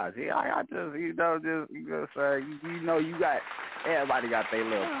 Nah, see, I just, you got, everybody got their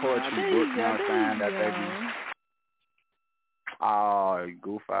little poetry book, you know what I'm saying, that they be. Oh, you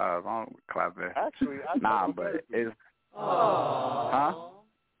goof eyes, I don't clap it. Actually, but it's, huh?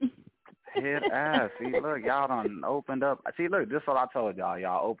 Hit ass. See, look, y'all done opened up. See, look, this is what I told y'all.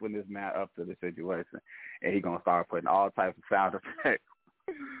 Y'all open this man up to the situation, and he gonna start putting all types of sound effects.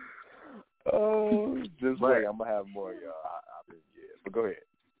 Oh, just wait. I'm gonna have more, y'all. But go ahead.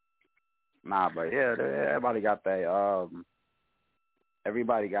 Nah, but yeah, everybody got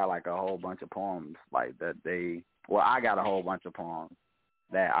everybody got like a whole bunch of poems like that I got a whole bunch of poems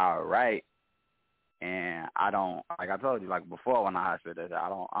that I write, and I don't, like I told you, like before when I said that, I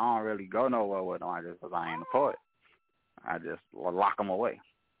don't really go nowhere with them. I ain't a poet. I just lock them away.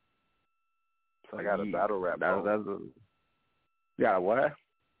 So I got a battle rap poem. You got a what?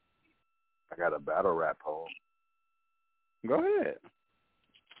 I got a battle rap poem. Go ahead.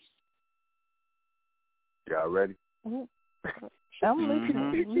 Y'all ready? I'm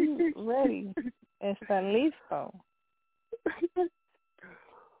listening. Ready. Está listo.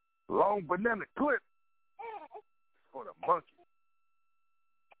 Long banana clip for the monkey.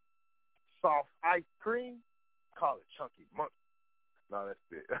 Soft ice cream, call it chunky monkey. No, that's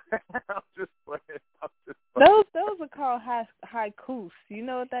it. I'm just playing. Those are called haikus. You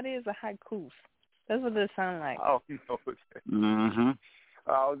know what that is? A haikus. That's what they sound like. I don't know what that is. Mm-hmm.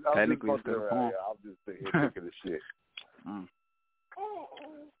 I was Technically, just fucking around. Yeah, I'm just sitting here thinking of shit.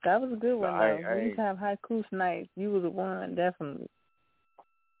 That was a good one, though. I We used to have haikus nights. You was the one, definitely.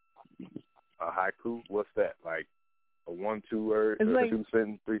 A haiku? What's that? Like a 1-2 word, it's like 2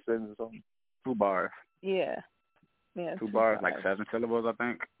 sentence, 3 sentences or something? 2 bars. Yeah. 2 bars, like 7 syllables, I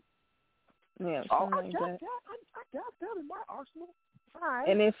think. Yeah, something like that. I got that in my arsenal.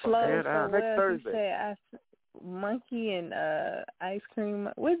 And it flows so next well. Thursday. He said, monkey and ice cream.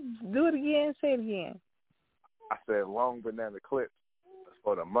 Do it again. Say it again. I said long banana clips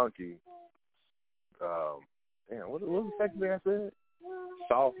for the monkey. What was the second thing I said?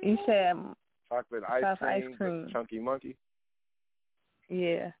 Soft. You said chocolate soft ice cream. Chunky monkey.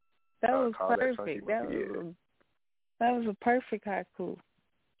 Yeah, that was perfect. That was a perfect haiku.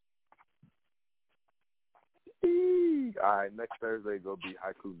 All right, next Thursday go be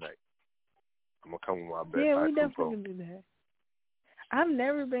haiku night. I'm gonna come with my best haiku Yeah, we definitely poem. can do that. I've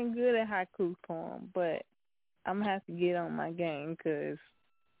never been good at haiku poem, but I'm gonna have to get on my game because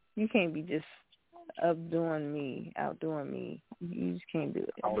you can't be just outdoing me. You just can't do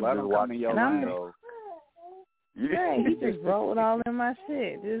it. Let them come in your lane. Yeah, he just rolled all in my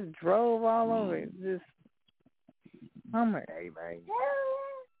shit. Just drove all over it. Just Hummer. Hey man,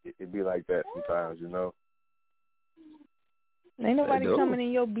 it be like that sometimes, you know. Ain't nobody coming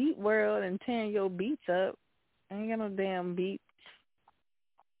in your beat world and tearing your beats up. I ain't got no damn beats.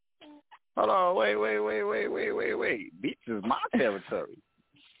 Hold on, wait. Beats is my territory.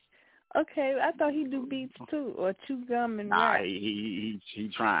 Okay, I thought he do beats too, or chew gum and nah, rap. he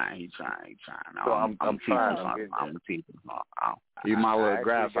trying. So I'm trying. I'm teaching. He's my little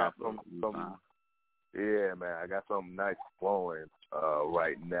grasshopper. Yeah, man, I got something nice flowing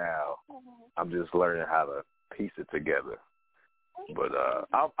right now. I'm just learning how to piece it together. But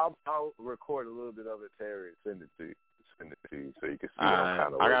I'll record a little bit of it, Terry, and send it to you so you can see what I'm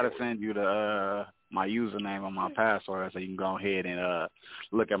kind of. I gotta send you the my username and my password so you can go ahead and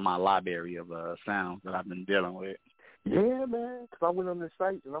look at my library of sounds that I've been dealing with. Yeah, man, because I went on this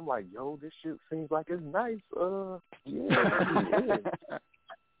site and I'm like, yo, this shit seems like it's nice. Yeah.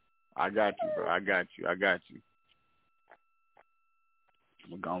 I got you, bro. I got you.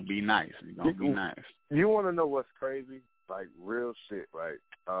 We're gonna be nice. You want to know what's crazy? Like real shit, right?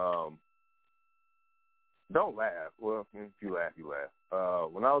 Don't laugh. Well, if you laugh, you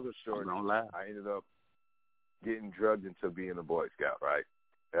laugh. When I was a short, I ended up getting drugged into being a Boy Scout, right?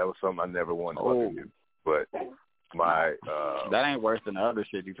 That was something I never wanted to do. But my that ain't worse than the other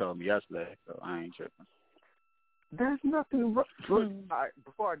shit you told me yesterday, so I ain't tripping. There's nothing wrong. Look,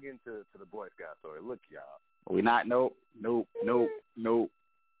 before I get into the Boy Scout story, look, y'all. We not. Nope.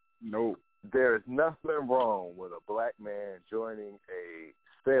 There is nothing wrong with a black man joining a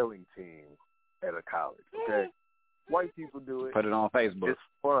sailing team at a college, okay? White people do it. Put it on Facebook. It's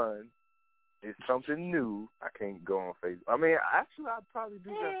fun. It's something new. I can't go on Facebook. I mean, actually, I'd probably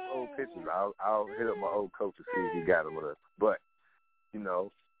do that for old pictures. I'll hit up my old coach to see if he got them with us. But, you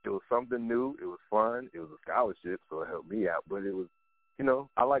know, it was something new. It was fun. It was a scholarship, so it helped me out. But it was, you know,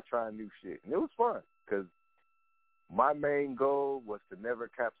 I like trying new shit. And it was fun because my main goal was to never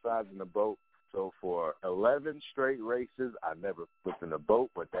capsize in a boat. So for 11 straight races, I never flipped in a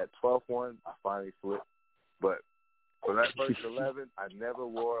boat. But that 12th one, I finally flipped. But for that first 11, I never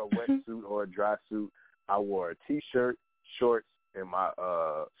wore a wetsuit or a dry suit. I wore a T-shirt, shorts, and my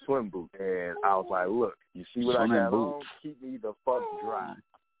swim boot. And I was like, look, you see what I got on? Keep me the fuck dry.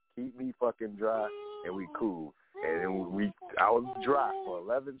 Keep me fucking dry, and we cool. And then I was dry for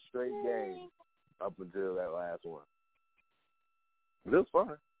 11 straight games up until that last one. It was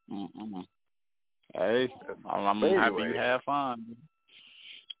fun. Mm-mm. Hey, I'm happy you had fun.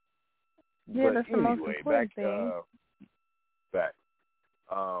 Yeah, that's the most important thing. Back.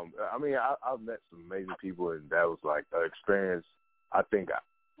 I mean, I've met some amazing people, and that was like an experience I think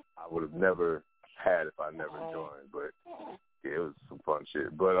I would have never had if I never joined. But yeah, it was some fun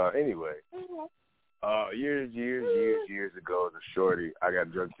shit. But anyway, years ago as a shorty, I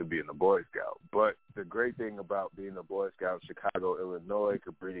got drugged to being a Boy Scout. But the great thing about being a Boy Scout in Chicago, Illinois,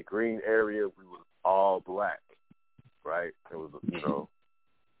 Cabrini Green area, we were all black, right? It was, you know,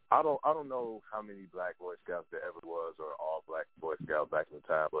 I don't know how many black Boy Scouts there ever was or all black Boy Scouts back in the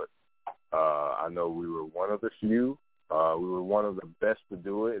time, but I know we were one of the few. We were one of the best to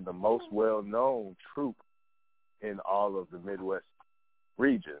do it and the most well-known troop in all of the Midwest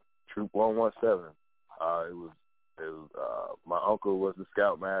region, Troop 117. It was my uncle was the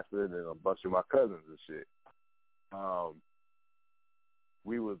scoutmaster and then a bunch of my cousins and shit.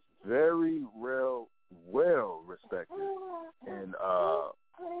 we was very well respected. And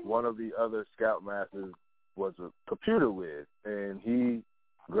one of the other Scoutmasters was a computer whiz, and he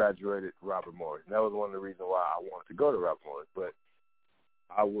graduated Robert Morris. And that was one of the reasons why I wanted to go to Robert Morris. But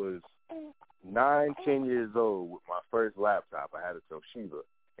I was 9-10 years old with my first laptop. I had a Toshiba,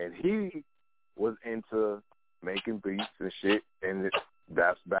 and he was into making beats and shit, and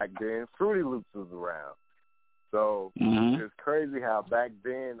that's back then Fruity Loops was around. So it's crazy how back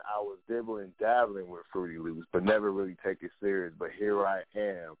then I was dabbling with Fruity Loops, but never really take it serious. But here I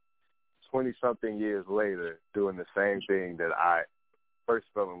am, 20-something years later, doing the same thing that I first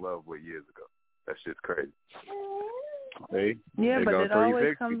fell in love with years ago. That shit's crazy. Hey, yeah, but it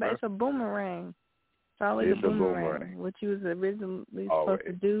always comes back. It's a boomerang. It's always a boomerang. What you was originally supposed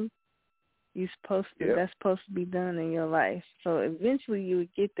to do, you're supposed to. Yep. That's supposed to be done in your life. So eventually you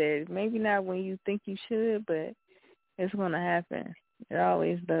would get there. Maybe not when you think you should, but it's going to happen. It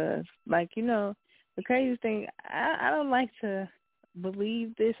always does. Like, you know, the crazy thing, I don't like to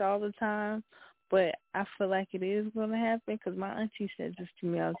believe this all the time, but I feel like it is going to happen because my auntie said this to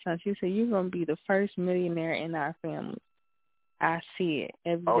me all the time. She said, you're going to be the first millionaire in our family. I see it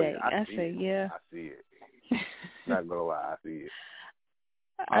every day. Yeah, I say, yeah. I see it. Not going to lie, I see it.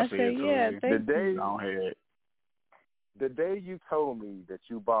 I say, yeah, thank you. The day you told me that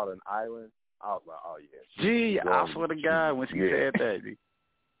you bought an island, I was like, oh, yeah. Gee, I swear to God, when she said that, G.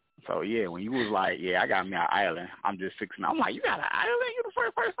 So, yeah, when you was like, yeah, I got me an island, I'm just 16. I'm like, you got an island? You the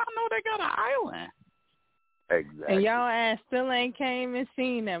first person I know that got an island. Exactly. And y'all ass still ain't came and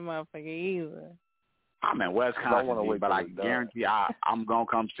seen that motherfucker either. I'm in Wisconsin, but I guarantee I'm going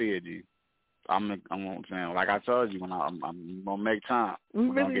to come see it, G. I'm saying, like I told you, when I'm going to make time. We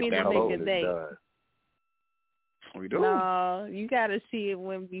really need to make a date. We do. No, you got to see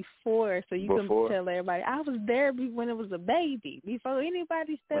it before so you can tell everybody. I was there when it was a baby, before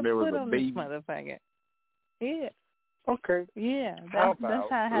anybody stepped foot on this motherfucker. Yeah. Okay. Yeah, that's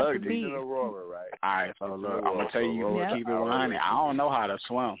how it has to be. Aurora, right? All right, so look, I'm going to tell you, keep it 100. I don't know how to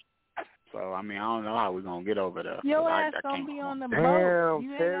swim. So, I mean, I don't know how we're going to get over there. Your ass going to be on the boat.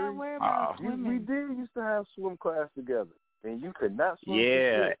 You ain't got to worry about swimming. We did used to have swim class together, and you could not swim.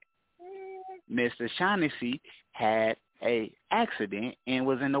 Yeah. Mr. Shaughnessy had a accident and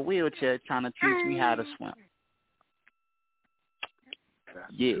was in a wheelchair trying to teach me how to swim.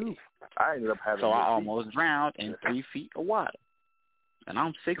 That's true. I ended up having I almost drowned in 3 feet of water. And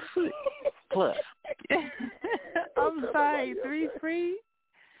I'm 6 foot plus. I'm sorry, 3 feet?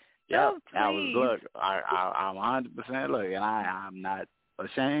 Yep. I'm 100% look, and I'm not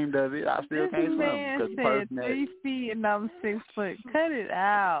ashamed of it. I still can't swim. This man said 3 feet and I'm 6 foot. Cut it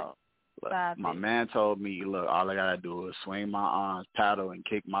out. Look, my man told me, look, all I got to do is swing my arms, paddle, and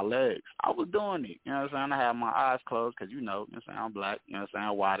kick my legs. I was doing it. You know what I'm saying? I had my eyes closed because, you know what I'm saying, I'm black. You know what I'm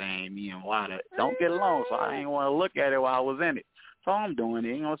saying? Water ain't me and water don't get along, so I ain't want to look at it while I was in it. So I'm doing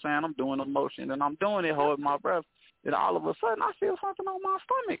it. You know what I'm saying? I'm doing the motion, and I'm doing it, holding my breath. Then all of a sudden, I feel something on my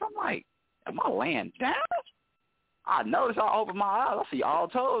stomach. I'm like, am I laying down? I notice I open my eyes. I see all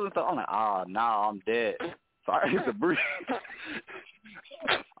toes and stuff. I'm like, oh, no, I'm dead. So I get to breathe.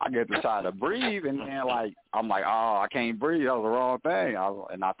 I get to try to breathe, and then, like, I'm like, oh, I can't breathe. That was the wrong thing.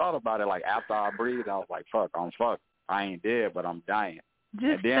 And I thought about it, like, after I breathed, I was like, fuck, I'm fucked. I ain't dead, but I'm dying.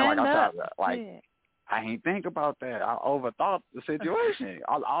 Just and then, like, I tried to, like, yeah. I ain't think about that. I overthought the situation.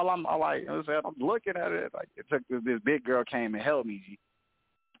 I'm like, you know what I'm saying? I'm looking at it. Like, it took this big girl came and helped me.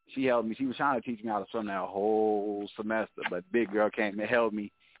 She helped me. She was trying to teach me how to swim that whole semester, but big girl came and helped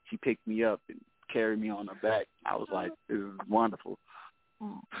me. She picked me up and carried me on her back. I was like, this is wonderful.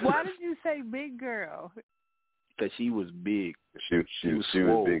 Why did you say big girl? Because she was big. She was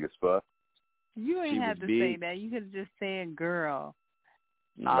big as fuck. You ain't have to say that. You could have just said girl.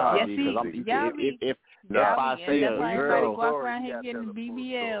 Nah, if I say a girl, walk around here getting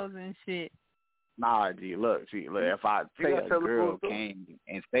BBLs and shit. Nah, look. If I say a girl came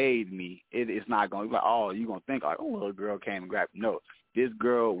and saved me, it's not going to be like, oh, you're going to think like, oh, well, a girl came and grabbed me. No, this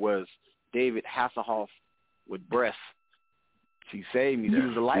girl was David Hasselhoff with breasts. She saved me. She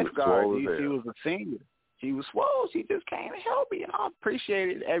was a lifeguard. She was a senior. She was swole. She just came and helped me, and I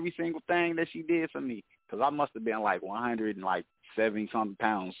appreciated every single thing that she did for me. Because I must have been like 170-something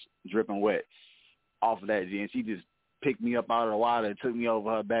pounds dripping wet off of that, G. And she just picked me up out of the water and took me over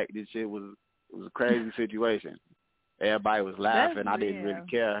her back. This shit was a crazy situation. Everybody was laughing. I didn't really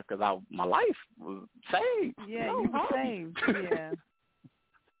care because my life was saved. Yeah, you were saved. Yeah.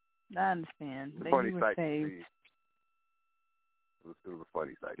 I understand. It's a funny sight to see. It was a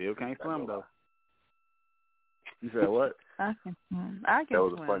funny sight. Still can't swim, though. You said what? I can swim. I can that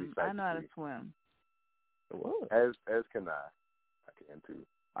was swim. A funny sight I know how to swim. As can I. I Can too.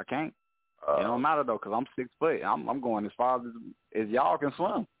 I can't. It don't matter though, because I'm 6 foot. I'm going as far as y'all can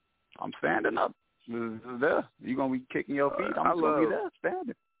swim. I'm standing up. It's there. You're gonna be kicking your feet. I'm just gonna be there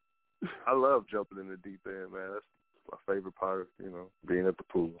standing. I love jumping in the deep end, man. That's my favorite part of, being at the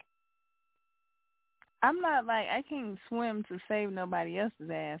pool. I'm not like, I can't swim to save nobody else's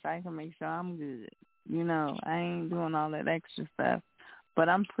ass. I can make sure I'm good. I ain't doing all that extra stuff. But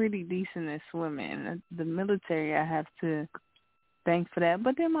I'm pretty decent at swimming. The military, I have to thank for that.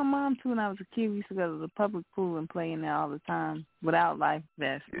 But then my mom, too, when I was a kid, we used to go to the public pool and play in there all the time without life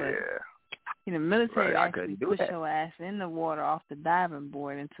vests. Yeah. But, military right, actually push your ass in the water off the diving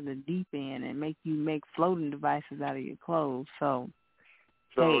board into the deep end and make you make floating devices out of your clothes. So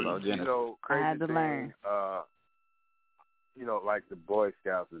crazy I had to learn. Like the Boy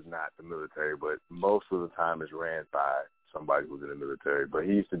Scouts is not the military, but most of the time it's ran by somebody who's in the military. But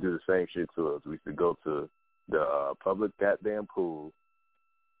he used to do the same shit to us. We used to go to the public goddamn pool,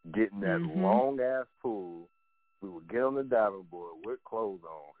 get in that long-ass pool. We would get on the diving board with clothes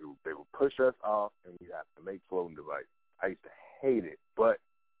on. They would push us off, and we'd have to make floating devices. I used to hate it, but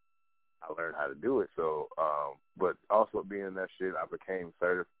I learned how to do it. So, but also being in that shit, I became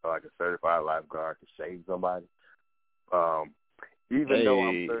a certified lifeguard to save somebody. Even though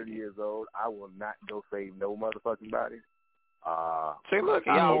I'm 30 years old, I will not go save no motherfucking body. See, look,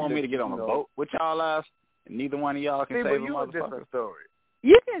 y'all want me to get on a boat with y'all ass? Neither one of y'all can save a motherfucker. A different story.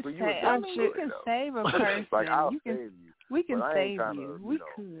 You can save. You can save a person. Like I'll save you. We can save you. We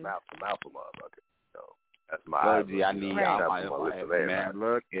could. Mouth to mouth, motherfucker. That's my. Man,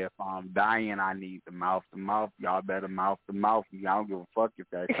 look, if I'm dying, I need the mouth to mouth. Y'all better mouth to mouth. I don't give a fuck if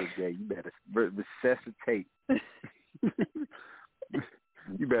that shit there. You better resuscitate.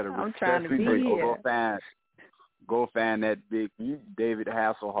 You better resuscitate. Go find that big David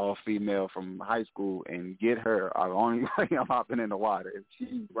Hasselhoff female from high school and get her. The only way I'm hopping in the water if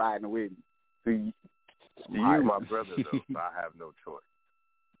she's riding with me. See, you my brother, though, so I have no choice.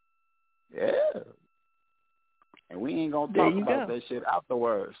 Yeah. And we ain't going to talk about that shit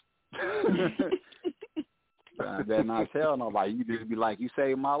afterwards. I better not tell nobody. You just be like, you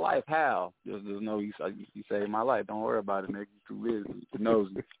saved my life. How? Just know you saved my life. Don't worry about it, nigga. You too busy. You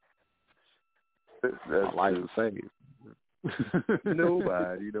knows me. My life is saved.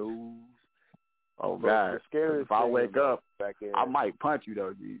 Nobody knows. Oh, God. If I wake up, I might punch you,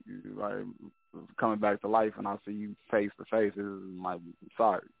 though. Like, coming back to life and I see you face to face, I'm like,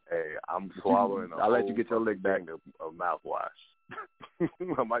 sorry. Hey, I'm swallowing I'll let you get your lick back. Of mouthwash.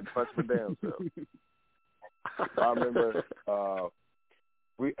 I might punch my damn self. I remember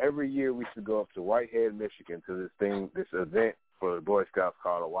every year we should go up to Whitehead, Michigan to this event for the Boy Scouts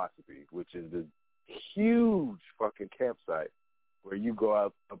called Owassabee, which is this huge fucking campsite where you go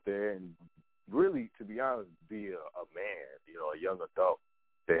out up there and really, to be honest, be a man, a young adult.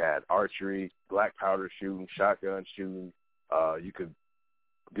 They had archery, black powder shooting, shotgun shooting. You could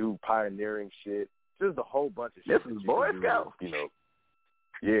do pioneering shit. Just a whole bunch of shit. This is Boy Scouts.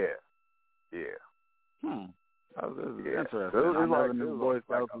 Yeah. That was interesting. I never knew Boy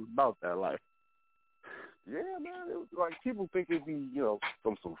Scouts was about that life. Yeah, man. It was like people think it'd be,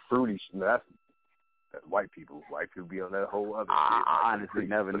 some fruity shit. That's white people. White people be on that whole other shit. I honestly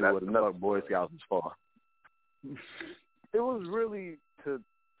never knew what the fuck Boy Scouts was for. It was really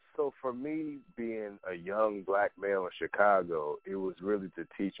so for me, being a young black male in Chicago, it was really to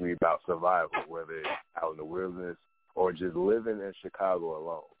teach me about survival, whether it's out in the wilderness or just living in Chicago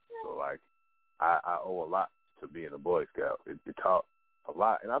alone. So, like, I owe a lot to being a Boy Scout. It taught a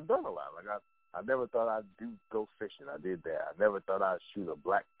lot, and I've done a lot. Like, I never thought I'd go fishing. I did that. I never thought I'd shoot a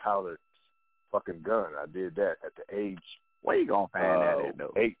black powder fucking gun. I did that at the age. Where you gonna find that at,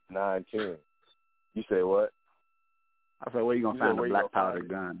 though? 8, 9, 10. You say what? I said, where you gonna find a black powder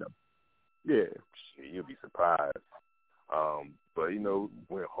gun, though? Yeah. Shit, you'll be surprised. But,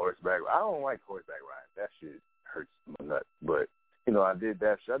 went horseback. I don't like horseback riding. That shit hurts my nuts. But, I did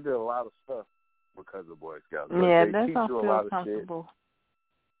that shit. I did a lot of stuff because of Boy Scouts. Yeah, that don't feel comfortable.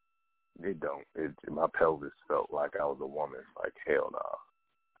 It don't. My pelvis felt like I was a woman. Like, hell no.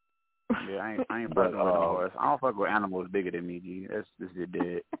 Yeah, I ain't fucking with no horse. I don't fuck with animals bigger than me, G. That's just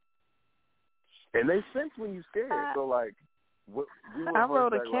dead. And they sense when you scared. So, like, I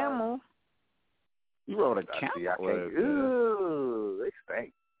rode a camel. You rode a camel? I can't. Ew, they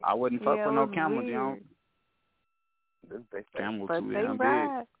stink. I wouldn't fuck with no camel, weird. Camels but too they damn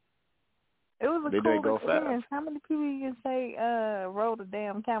ride. Big. It was a cool experience. Fast. How many people you can say rode a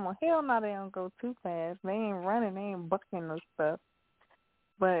damn camel? Hell no, they don't go too fast. They ain't running. They ain't bucking or stuff.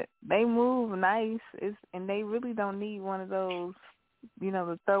 But they move nice. And they really don't need one of those,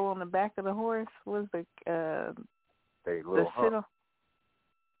 to throw on the back of the horse. What's the little hump.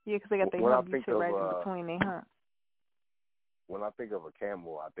 Yeah, because they got their hump shit right in between their hump. When I think of a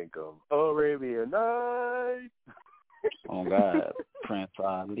camel, I think of Arabian Nights. Oh, God. Prince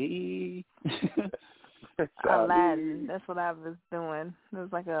Ali. Aladdin. That's what I was doing. It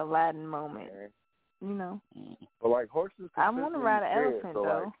was like an Aladdin moment. You know. But like horses. I want to ride an elephant so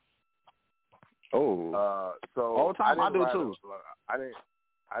though. So all the time I do too. I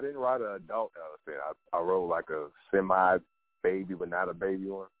didn't ride an adult elephant. I rode like a semi baby, but not a baby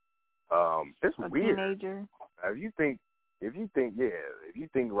one. It's a weird. Teenager. If you think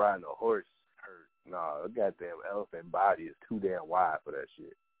riding a horse hurt, nah, a goddamn elephant body is too damn wide for that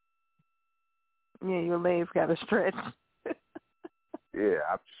shit. Yeah, your legs gotta stretch.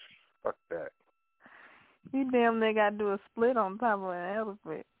 Yeah, fuck that. You damn near gotta do a split on top of an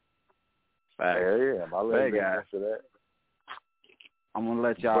elephant. Yeah, my legs ain't after that. I'm gonna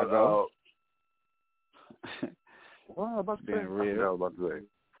let y'all go. Well, I'm about to say.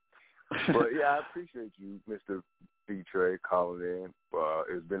 But yeah, I appreciate you, Mr. B-Trey, calling in.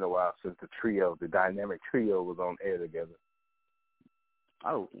 It's been a while since the dynamic trio was on air together.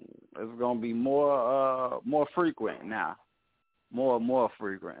 Oh, it's gonna be more frequent now. More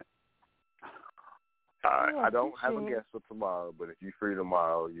frequent. All right. I don't have a guest for tomorrow, but if you're free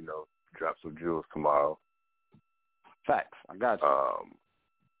tomorrow, drop some jewels tomorrow. Facts. I got you.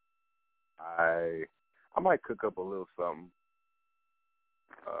 I might cook up a little something.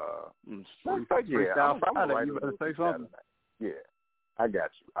 Freestyle Friday. You better say something. Yeah, I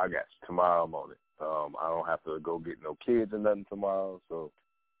got you. Tomorrow I'm on it. I don't have to go get no kids or nothing tomorrow, so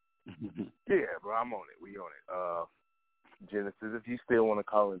yeah, bro, I'm on it. We on it. Genesis, if you still want to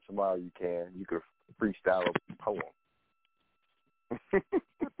call in tomorrow, you can. You could freestyle a poem.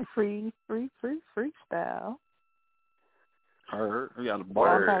 Freestyle. Heard. We got a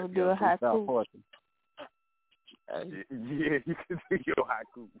bar. I'll probably do a haiku. Yeah, you can do your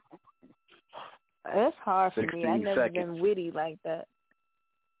haiku. It's hard for me. I've never been witty like that.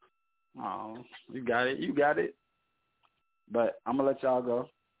 Oh, you got it. But I'm going to let y'all go.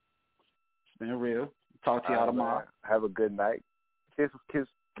 It's been real. Talk to y'all tomorrow. Man. Have a good night. Kiss,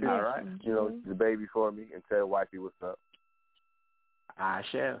 all right. The baby for me and tell wifey what's up. I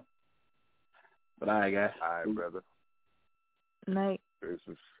shall. But all right, guys. All right, brother. Night.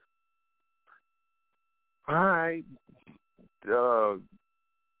 All right.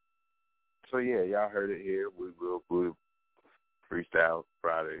 So yeah, y'all heard it here. We'll freestyle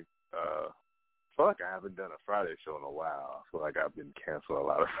Friday. Fuck, I haven't done a Friday show in a while. I feel like I've been canceling a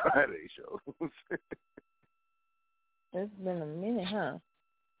lot of Friday shows. It's been a minute, huh?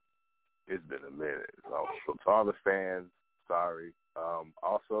 It's been a minute. So to all the fans, sorry.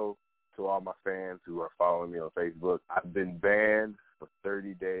 Also, to all my fans who are following me on Facebook, I've been banned for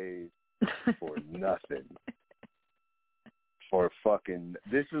 30 days for nothing.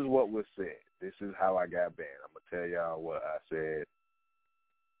 This is what was said. This is how I got banned. I'm going to tell y'all what I said.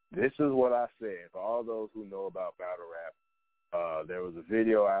 This is what I said. For all those who know about battle rap, there was a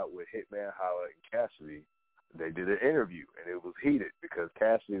video out with Hitman Holla and Cassidy. They did an interview, and it was heated because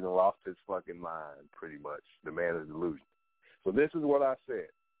Cassidy lost his fucking mind, pretty much. The man is delusional. So this is what I said.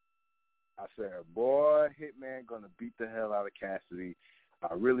 I said, boy, Hitman going to beat the hell out of Cassidy.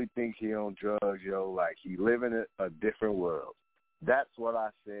 I really think he on drugs, yo, like he living in a different world. That's what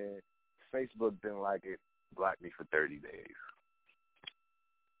I said. Facebook didn't like it, blocked me for 30 days.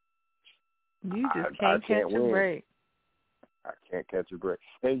 You just can't catch a break. I can't catch a break.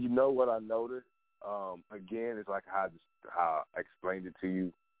 And you know what I noticed? Again, it's like how I explained it to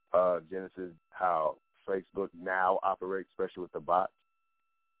you, Genesis, how Facebook now operates, especially with the bots.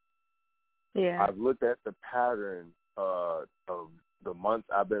 Yeah. I've looked at the pattern of the months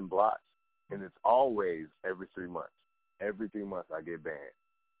I've been blocked, and it's always every 3 months. Every 3 months I get banned.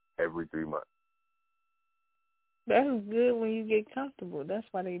 Every 3 months. That's good when you get comfortable. That's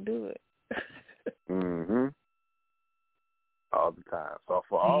why they do it. Mhm. All the time. So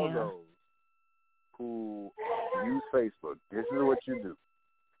for all those who use Facebook, this is what you do.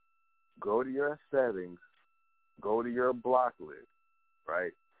 Go to your settings, go to your block list,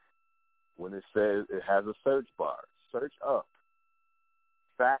 right? When it says it has a search bar, search up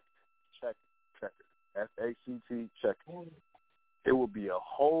fact checker, FACT checker. It will be a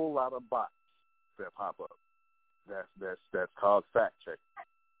whole lot of bots that pop up. That's called fact checker.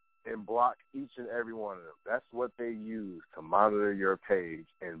 And block each and every one of them. That's what they use to monitor your page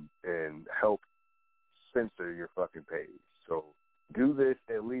and help censor your fucking page. So do this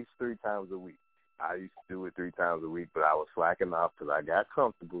at least 3 times a week. I used to do it 3 times a week, but I was slacking off because I got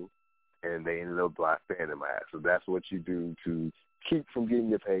comfortable, and they ended up banning my ass. So that's what you do to keep from getting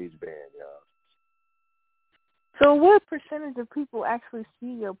your page banned, y'all. So what percentage of people actually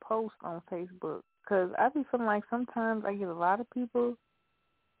see your post on Facebook? Because I be feeling like sometimes I get a lot of people,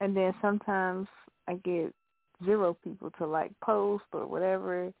 and then sometimes I get 0 people to like post or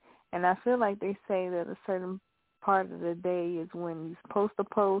whatever. And I feel like they say that a certain part of the day is when you post a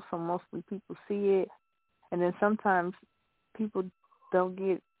post, so mostly people see it. And then sometimes people don't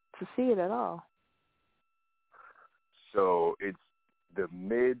get to see it at all. So it's the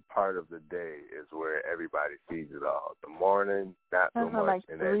mid part of the day is where everybody sees it all. The morning, not so much. Like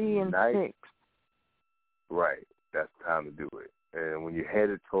and 3 and night, 6. Right. That's the time to do it. And when you're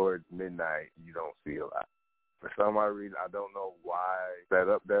headed towards midnight, you don't see a lot. For some odd reason, I don't know why it's set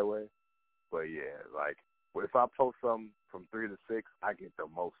up that way. But, yeah, like, if I post something from 3 to 6, I get the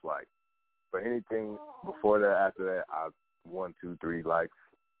most likes. But anything before that, after that, 1, 2, 3 likes.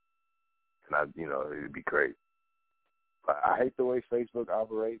 And, it'd be crazy. But I hate the way Facebook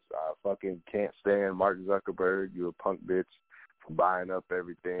operates. I fucking can't stand Mark Zuckerberg. You a punk bitch for buying up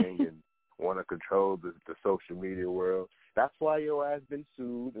everything and want to control the social media world. That's why your ass been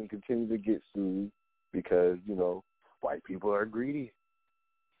sued and continue to get sued because, white people are greedy.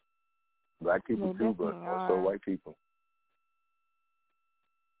 Black people too, but also white people.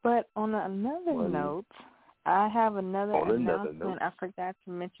 But on another note, I have another announcement. I forgot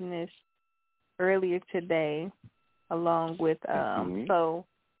to mention this earlier today, along with, so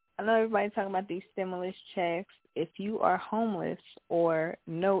I know everybody's talking about these stimulus checks. If you are homeless or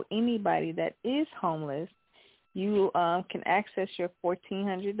know anybody that is homeless, you can access your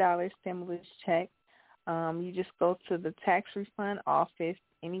 $1,400 stimulus check. You just go to the tax refund office,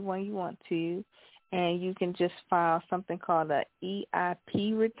 anyone you want to, and you can just file something called an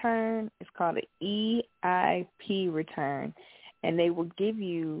EIP return. It's called an EIP return, and they will give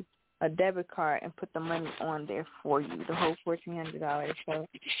you a debit card and put the money on there for you, the whole $1,400. So,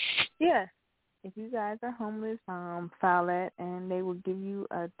 yeah, if you guys are homeless, file that, and they will give you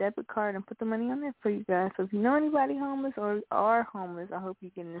a debit card and put the money on there for you guys. So if you know anybody homeless or are homeless, I hope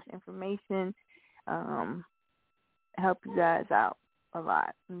you're getting this information. Help you guys out a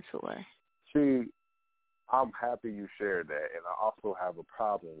lot, I'm sure. See, I'm happy you shared that, and I also have a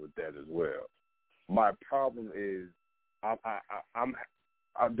problem with that as well. My problem is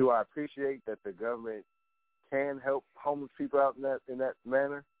do I appreciate that the government can help homeless people out in that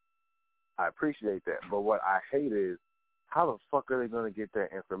manner? I appreciate that. But what I hate is, how the fuck are they going to get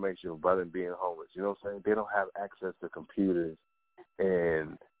that information about them being homeless? You know what I'm saying? They don't have access to computers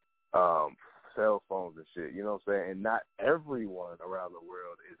and cell phones and shit. You know what I'm saying? And not everyone around the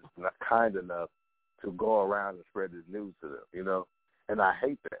world is not kind enough to go around and spread this news to them, And I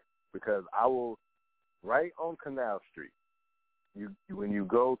hate that because I will, right on Canal Street, when you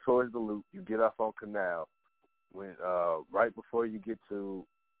go towards the Loop, you get off on Canal. When right before you get to,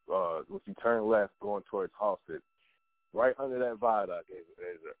 if you turn left going towards Halsted, right under that viaduct,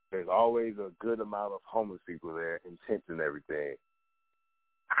 there's always a good amount of homeless people there in tents and everything.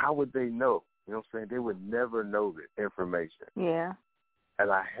 How would they know? You know what I'm saying? They would never know the information. Yeah.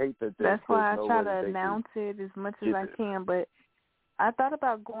 And I hate that. That's why I try to announce it as much as I can. But I thought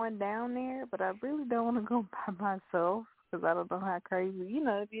about going down there, but I really don't want to go by myself because I don't know how crazy.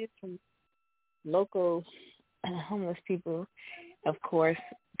 It is some local homeless people, of course,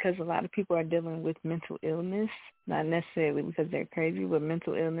 because a lot of people are dealing with mental illness, not necessarily because they're crazy, but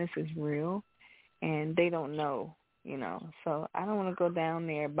mental illness is real, and they don't know, So I don't want to go down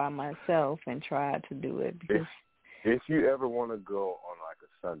there by myself and try to do it. Because if you ever want to go on like a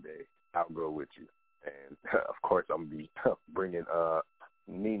Sunday, I'll go with you. And, of course, I'm going to be bringing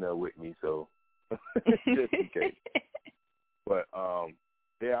Nina with me, so just in case. But,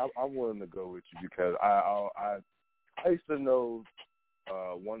 yeah, I'm willing to go with you because I used to know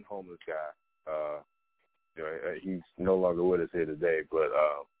one homeless guy. He's no longer with us here today, but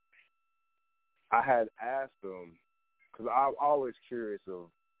I had asked him, because I'm always curious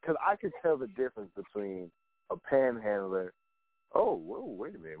because I could tell the difference between a panhandler. Oh, whoa,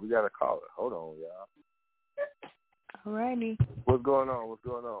 wait a minute. We got a caller. Hold on, y'all. Alrighty. What's going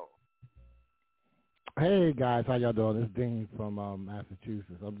on? Hey, guys. How y'all doing? This is Dean from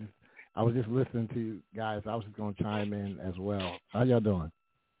Massachusetts. I was just listening to you guys. I was just going to chime in as well. How y'all doing?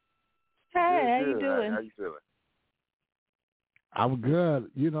 Hey, how you doing? How you feeling? I'm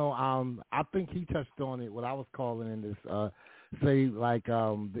good. I think he touched on it. What I was calling in this,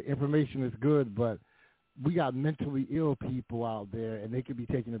 the information is good, but we got mentally ill people out there, and they could be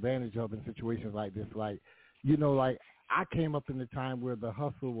taken advantage of in situations like this. I came up in the time where the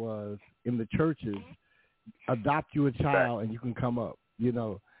hustle was in the churches, adopt you a child and you can come up,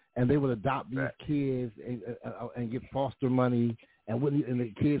 and they would adopt these kids and get foster money and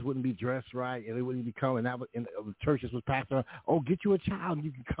the kids wouldn't be dressed right, and they wouldn't be coming. And the churches was passed around. Oh, get you a child, and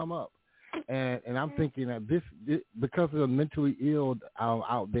you can come up. And I'm thinking that this because of the mentally ill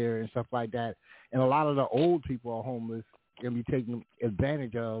out there and stuff like that, and a lot of the old people are homeless and be taken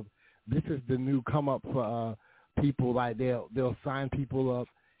advantage of. This is the new come up for people. Like they'll sign people up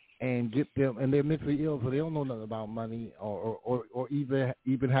and get them, and they're mentally ill, so they don't know nothing about money or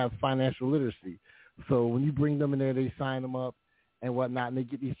even have financial literacy. So when you bring them in there, they sign them up and whatnot, and they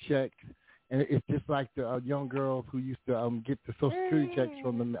get these checks. And it's just like the young girls who used to get the Social Security checks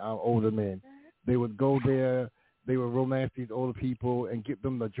from the older men. They would go there, they would romance these older people and get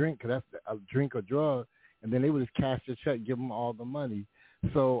them a drink, because that's a drink or drug, and then they would just cash the check, give them all the money.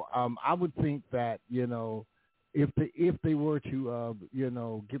 So I would think that, if they were to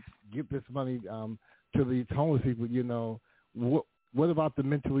give this money to these homeless people, what about the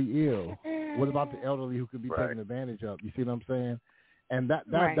mentally ill? What about the elderly who could be taken advantage of? You see what I'm saying? And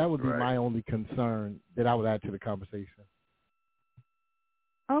that would be my only concern that I would add to the conversation.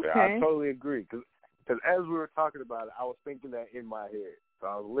 Okay. Yeah, I totally agree. Because as we were talking about it, I was thinking that in my head. So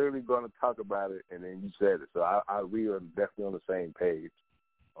I was literally going to talk about it, and then you said it. So we are definitely on the same page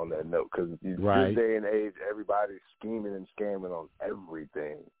on that note. Because this day and age, everybody's scheming and scamming on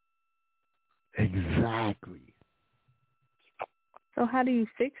everything. Exactly. So how do you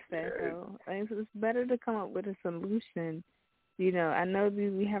fix that, though? It's better to come up with a solution. I know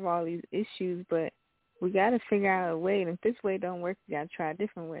we have all these issues, but we got to figure out a way. And if this way don't work, you got to try a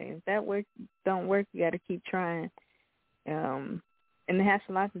different way. If that don't work, you got to keep trying. And it has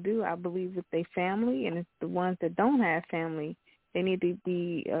a lot to do, I believe, with their family. And it's the ones that don't have family, they need to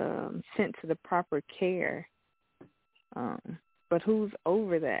be sent to the proper care. But who's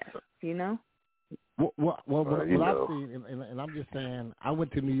over that, What I've seen, and I'm just saying, I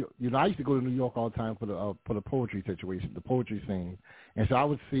went to New York. I used to go to New York all the time for the poetry situation, the poetry scene, and so I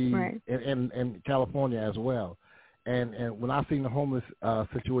would see in California as well. And when I seen the homeless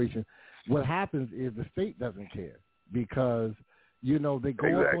situation, what happens is the state doesn't care because they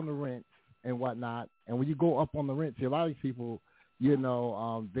go up on the rents and whatnot. And when you go up on the rents, a lot of these people, they're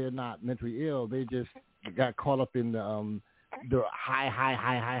not mentally ill. They just got caught up in the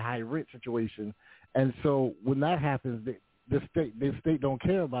high rent situation. And so when that happens, the state don't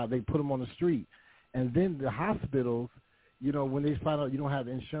care about it. They put them on the street. And then the hospitals, when they find out you don't have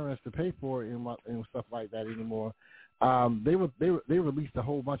insurance to pay for it and stuff like that anymore, they released a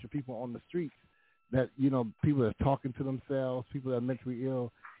whole bunch of people on the streets that, people that are talking to themselves, people that are mentally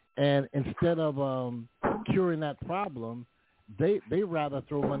ill. And instead of curing that problem, they rather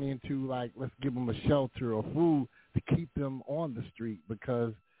throw money into, like, let's give them a shelter or food to keep them on the street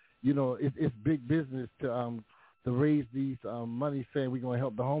because, it's big business to raise these money saying we're going to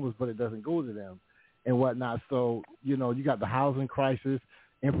help the homeless, but it doesn't go to them and whatnot. So, you got the housing crisis,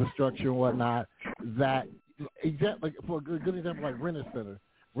 infrastructure and whatnot. That exactly for a good example, like Rent-A-Center.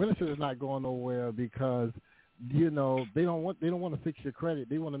 Rent-A-Center is not going nowhere because they don't want to fix your credit.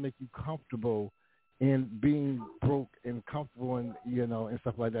 They want to make you comfortable in being broke and comfortable and and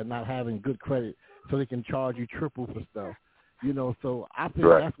stuff like that, not having good credit, so they can charge you triple for stuff. So I think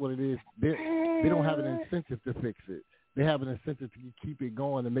that's what it is. They don't have an incentive to fix it. They have an incentive to keep it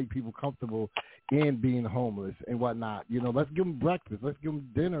going and make people comfortable in being homeless and whatnot. Let's give them breakfast. Let's give them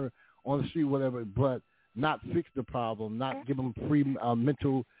dinner on the street, whatever, but not fix the problem, not give them free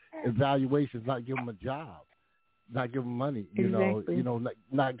mental evaluations, not give them a job, not give them money,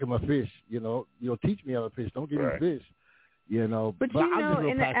 not give them a fish, teach me how to fish. Don't give me fish, But I'm just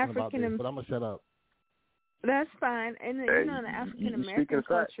real passionate about this, but I'm going to shut up. That's fine. And in the African American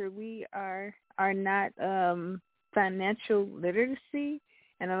culture, we are not financial literacy,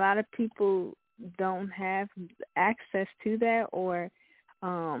 and a lot of people don't have access to that, or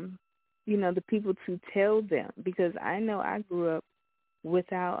the people to tell them. Because I know I grew up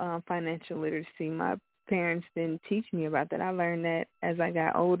without financial literacy. My parents didn't teach me about that. I learned that as I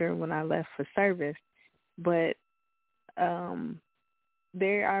got older when I left for service. But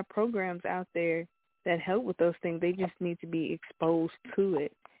there are programs out there that help with those things. They just need to be exposed to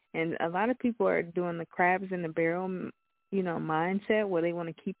it. And a lot of people are doing the crabs in the barrel, mindset where they want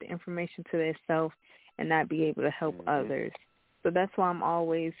to keep the information to themselves and not be able to help others. So that's why I'm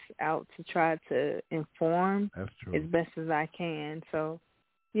always out to try to inform as best as I can. So,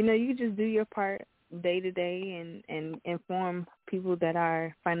 you just do your part day to day and inform people that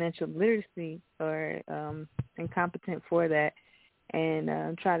are financial literacy or incompetent for that.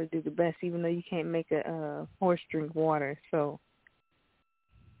 And try to do the best, even though you can't make a horse drink water. So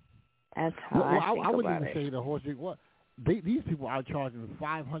that's how I think I wouldn't about even say the horse drink water. These people are charging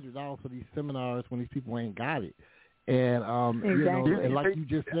 $500 for these seminars when these people ain't got it. And exactly. you know, and like you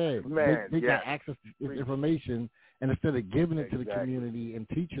just said, Man, they got access to this information, and instead of giving it to the community and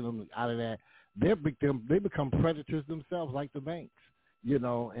teaching them out of that, they become predators themselves, like the banks. You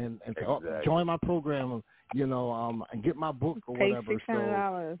know, and say, oh, join my program, you know, and get my book or pay whatever.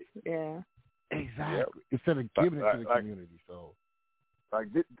 $600, yeah. Exactly. Yep. Instead of giving it to the community. So, like,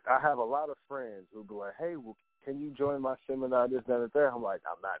 I have a lot of friends who go like, hey, well, can you join my seminar, this, that, and that? I'm like,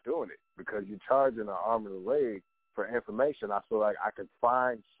 I'm not doing it because you're charging an arm and a leg for information. I feel like I could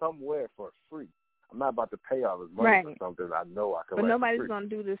find somewhere for free. I'm not about to pay all this money for something I know I can. But nobody's going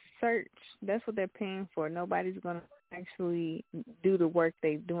to do the search. That's what they're paying for. Nobody's going to actually do the work.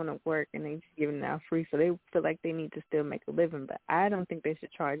 They're doing the work and they're just giving it out free. So they feel like they need to still make a living. But I don't think they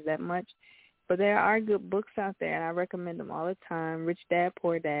should charge that much. But there are good books out there, and I recommend them all the time. Rich Dad,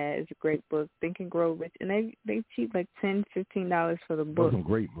 Poor Dad is a great book. Think and Grow Rich. And they cheap like $10, $15 for the book. Those are some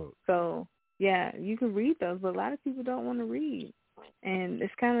great books. So, yeah, you can read those, but a lot of people don't want to read. And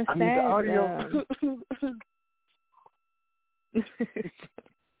it's kind of sad. I need the audio.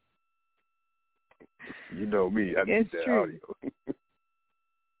 You know me. I need that audio.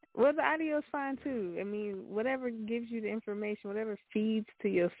 Well, the audio is fine, too. I mean, whatever gives you the information, whatever feeds to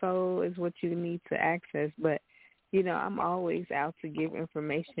your soul is what you need to access. But, you know, I'm always out to give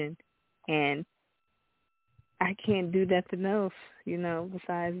information, and I can't do that enough, you know,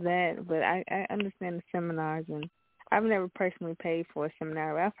 besides that. But I understand the seminars, and I've never personally paid for a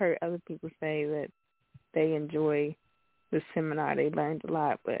seminar. I've heard other people say that they enjoy the seminar. They learned a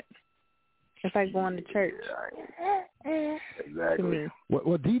lot, but it's like going to church. Exactly. To me.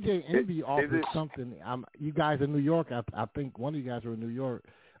 Well, DJ Envy offers something. You guys in New York, I think one of you guys are in New York.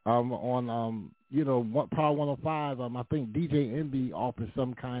 On you know, Power 105. I think DJ Envy offers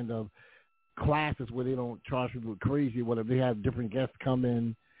some kind of classes where they don't charge people crazy. Whatever, they have different guests come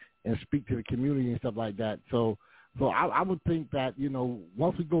in and speak to the community and stuff like that. So I would think that, you know,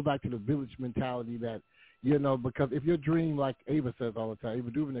 once we go back to the village mentality, that, you know, because if your dream, like Ava says all the time,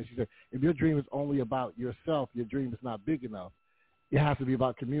 Ava DuVernay, she said, if your dream is only about yourself, your dream is not big enough. It has to be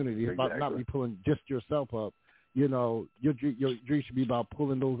about community. It's about not be pulling just yourself up. You know, your dream should be about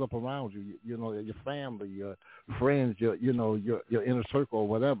pulling those up around you. You know, your family, your friends, your inner circle or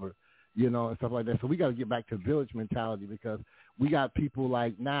whatever, you know, and stuff like that. So we got to get back to village mentality, because we got people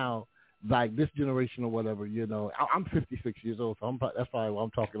like now, like this generation or whatever. You know, I'm 56 years old, so that's probably why I'm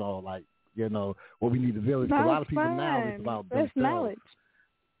talking all like, you know, what we need the village. A lot of people now, it's about that's knowledge.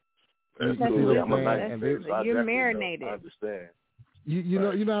 That's cool. You're marinated. I understand. You know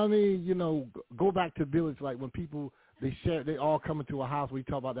what I mean? You know, go back to village, like when people, they all come into a house. We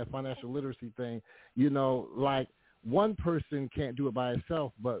talk about that financial literacy thing. You know, like one person can't do it by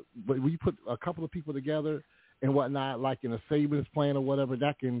itself, but we put a couple of people together and whatnot, like in a savings plan or whatever,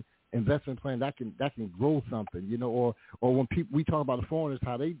 that can investment plan, that can grow something, you know, or when people, we talk about the foreigners,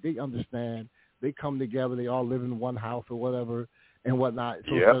 how they understand, they come together, they all live in one house or whatever and whatnot.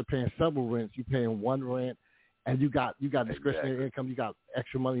 So instead of paying several rents, you're paying one rent, and you got discretionary income, you got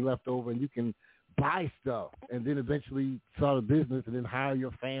extra money left over, and you can buy stuff and then eventually start a business and then hire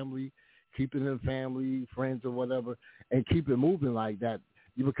your family, keep it in family, friends or whatever, and keep it moving like that,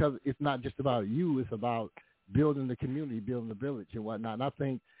 because it's not just about you, it's about building the community, building the village and whatnot. And I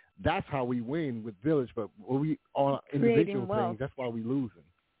think that's how we win with village, but when we on individual things, that's why we losing.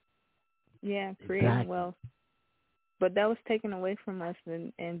 Yeah, creating wealth. But that was taken away from us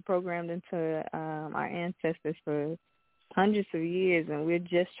and programmed into our ancestors for hundreds of years, and we're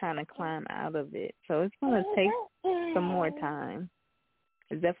just trying to climb out of it. So it's going to take some more time.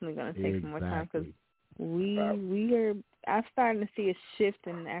 It's definitely going to take some more time, because we are. I'm starting to see a shift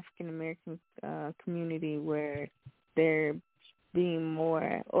in the African American community where they're being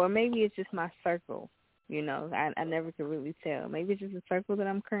more, or maybe it's just my circle. You know, I never could really tell. Maybe it's just a circle that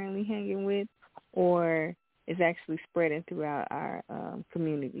I'm currently hanging with, or it's actually spreading throughout our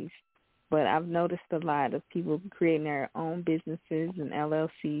communities. But I've noticed a lot of people creating their own businesses and LLCs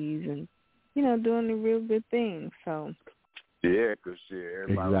and, you know, doing the real good things. So. Yeah, because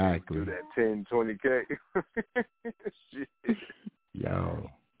everybody do that 10, 20K. Shit. Yo.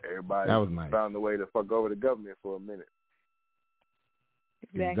 Everybody that was nice. Found a way to fuck over the government for a minute.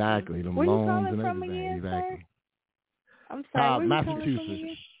 Exactly. The where loans you and from everything. Again, exactly. Sir? I'm sorry.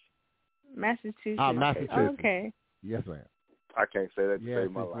 Massachusetts. Massachusetts. Massachusetts. Okay. Yes, ma'am. I can't say that to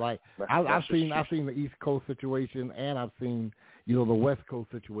save my life. I've seen the East Coast situation, and I've seen, you know, the West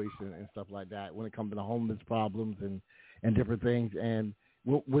Coast situation and stuff like that when it comes to the homeless problems and different things. And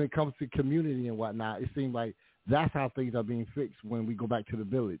when it comes to community and whatnot, it seems like that's how things are being fixed when we go back to the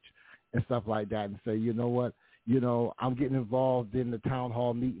village and stuff like that and say, you know what, you know, I'm getting involved in the town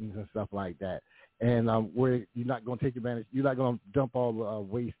hall meetings and stuff like that. and where you're not going to take advantage. You're not going to dump all the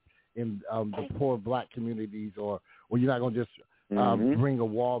waste in the poor black communities, or you're not going to just bring a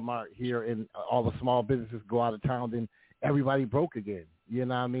Walmart here and all the small businesses go out of town, then everybody broke again. You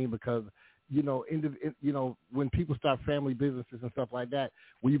know what I mean? Because when people start family businesses and stuff like that,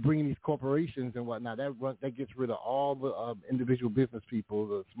 when you bring in these corporations and whatnot, that gets rid of all the individual business people,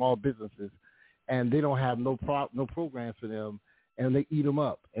 the small businesses, and they don't have no programs for them, and they eat them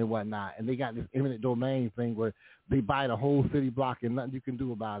up and whatnot. And they got this eminent domain thing where they buy the whole city block and nothing you can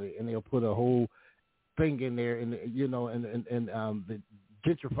do about it, and they'll put a whole thing in there, and the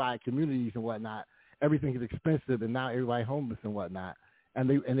gentrified communities and whatnot. Everything is expensive, and now everybody homeless and whatnot. And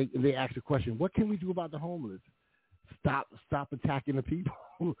they ask the question, what can we do about the homeless? Stop attacking the people.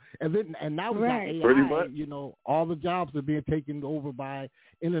 and now we got AI. All the jobs are being taken over by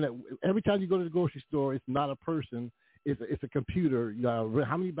internet. Every time you go to the grocery store, it's not a person. It's a computer.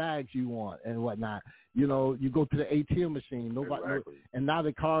 How many bags you want and whatnot. You go to the ATM machine. And now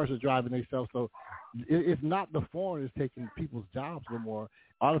the cars are driving themselves. So it's not the foreigners taking people's jobs no more.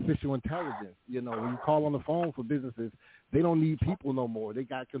 Artificial intelligence. When you call on the phone for businesses, they don't need people no more. They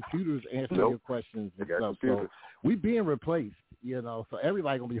got computers answering your questions and stuff. So we being replaced. So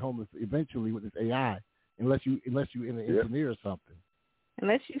everybody gonna be homeless eventually with this AI, unless you in an engineer or something.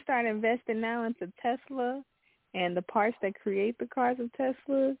 Unless you start investing now into Tesla and the parts that create the cars of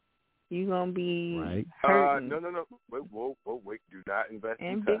Tesla, you're gonna be hurting. No. Wait. Do not invest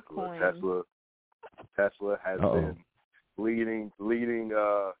in Tesla. Bitcoin. Tesla has been leading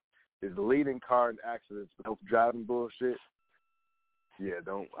is the leading car in accidents for driving bullshit. Yeah,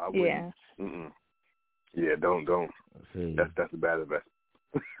 don't. I wouldn't. Yeah. Yeah, don't. That's a bad investment.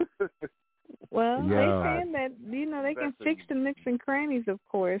 Well, they're saying that they can fix the nooks and crannies. Of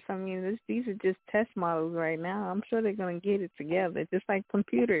course, I mean these are just test models right now. I'm sure they're going to get it together, just like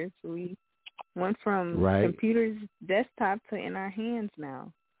computers. We went from computers, desktop to in our hands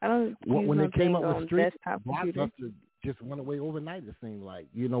now. I don't. When they came up with street desktop Blockbuster just went away overnight. It seemed like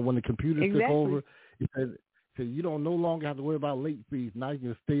when the computers took over, it said you don't no longer have to worry about late fees. Now you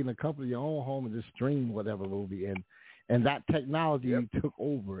can stay in the comfort of your own home and just stream whatever movie and that technology took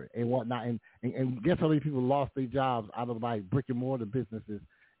over and whatnot. And guess how many people lost their jobs out of like brick and mortar businesses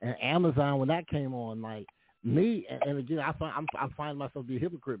and Amazon when that came on. Like me, and again, I find myself be a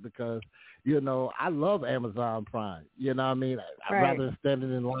hypocrite because I love Amazon Prime. You know what I mean? I'd rather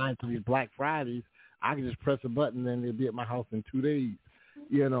standing in line for these Black Fridays. I can just press a button and it'll be at my house in 2 days.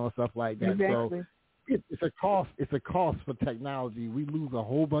 Stuff like that. Exactly. So it's a cost. It's a cost for technology. We lose a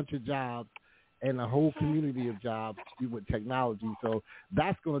whole bunch of jobs and a whole community of jobs with technology. So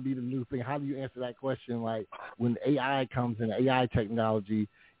that's going to be the new thing. How do you answer that question? Like when AI comes in, AI technology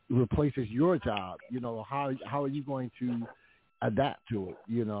replaces your job. How are you going to adapt to it?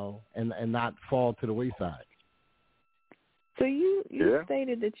 And not fall to the wayside. So you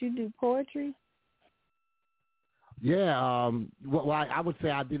stated that you do poetry. Yeah, well, I would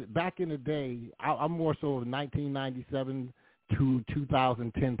say I did it back in the day. I'm more so a 1997 to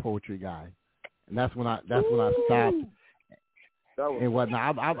 2010 poetry guy, and that's when I stopped and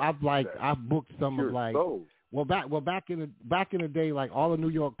whatnot. I've booked some of like back in the day, like all the New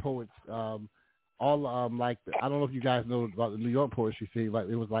York poets, I don't know if you guys know about the New York poetry scene. Like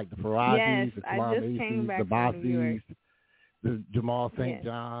it was like the Farajis, the Kalam Aces, the Bosses, the Jamal St.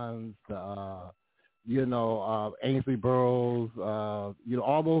 Johns, Ainsley Burroughs,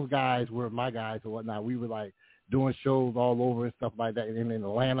 all those guys were my guys and whatnot. We were like doing shows all over and stuff like that. And in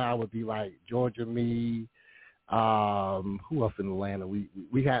Atlanta, I would be like Georgia Me. Who else in Atlanta? We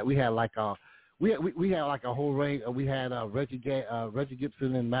had like a whole range. We had Reggie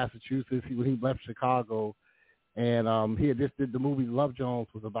Gibson in Massachusetts when he left Chicago, and he had just did the movie Love Jones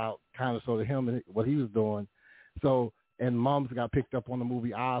was about kind of sort of him and what he was doing. So. And Mums got picked up on the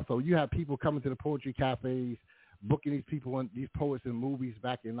movie Oz. So you have people coming to the poetry cafes, booking these people, these poets in movies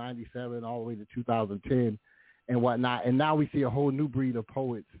back in '97 all the way to 2010 and whatnot. And now we see a whole new breed of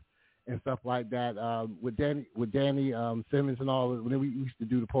poets and stuff like that with Danny Simmons and all. When we used to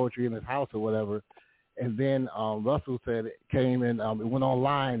do the poetry in his house or whatever. And then Russell said it came and it went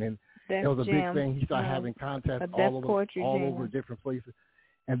online and it was a big thing. He started having contests all over different places.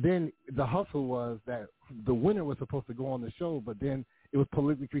 And then the hustle was that the winner was supposed to go on the show, but then it was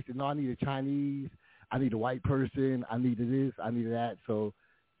politically said, no, I need a Chinese, I need a white person, I needed this, I needed that. So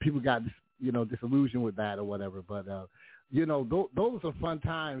people got, disillusioned with that or whatever. But, those are fun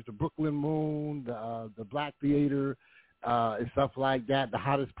times. The Brooklyn Moon, the Black Theater, and stuff like that, the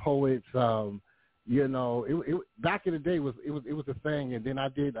hottest poets. It back in the day, it was a thing. And then I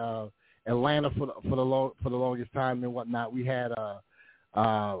did Atlanta for the longest time and whatnot. We had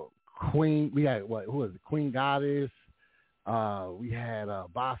Queen. We had who was it? Queen Goddess. We had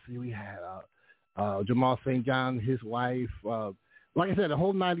Bossy. We had Jamal St. John, his wife. Like I said, the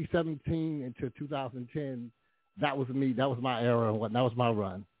whole 2017 into 2010, that was me. That was my era. That was my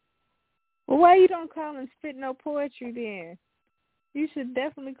run. Well, why you don't call and spit no poetry then? You should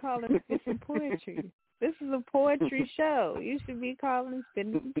definitely call and spit some poetry. This is a poetry show. You should be calling and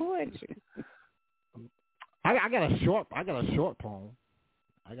spitting some poetry. I got a short poem.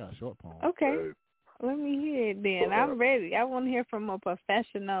 Okay. Let me hear it then. I'm ready. I want to hear from a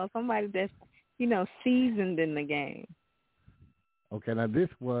professional, somebody that's, seasoned in the game. Okay, now this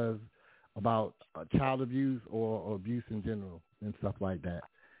was about child abuse or abuse in general and stuff like that.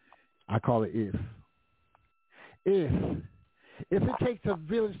 I call it If it takes a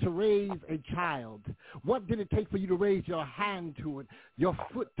village to raise a child, what did it take for you to raise your hand to it, your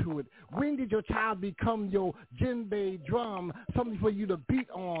foot to it? When did your child become your djembe drum, something for you to beat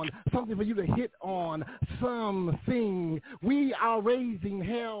on, something for you to hit on, something? We are raising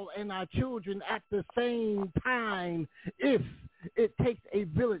hell and our children at the same time. If it takes a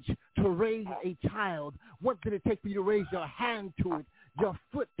village to raise a child, what did it take for you to raise your hand to it, your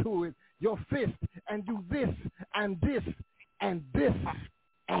foot to it, your fist, and do this and this? And this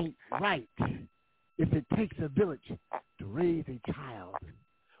ain't right. If it takes a village to raise a child,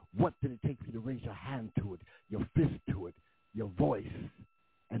 what did it take for you to raise your hand to it, your fist to it, your voice,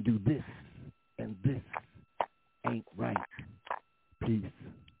 and do this, and this ain't right? Peace.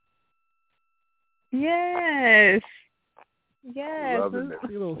 Yes.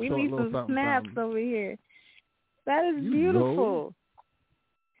 We need some snaps over here. That is beautiful.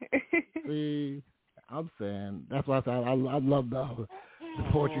 See? I'm saying that's why I said I love the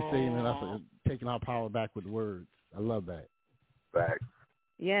poetry scene and us taking our power back with words. I love that. Facts.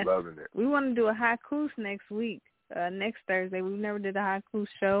 Yes. Loving it. We want to do a haikus next week, next Thursday. We've never did a haiku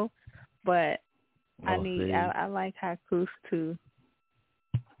show, but I like haikus too.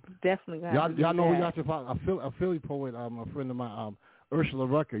 Definitely. Y'all know who y'all should follow? A Philly poet, a friend of mine, Ursula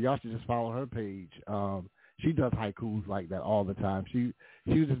Rucker. Y'all should just follow her page. She does haikus like that all the time. She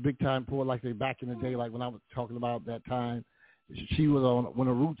was this big time poet, like say back in the day, like when I was talking about that time. She was on when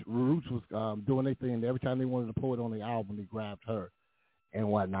the Roots was doing their thing. Every time they wanted a poet on the album, they grabbed her and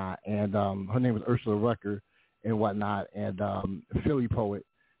whatnot. And her name was Ursula Rucker and whatnot, and Philly poet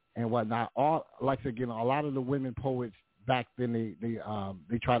and whatnot. All like I said, again, a lot of the women poets back then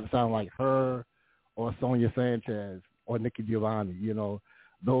they tried to sound like her or Sonia Sanchez or Nikki Giovanni,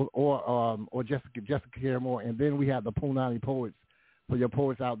 those or Jessica Caremore, and then we have the Punani poets for your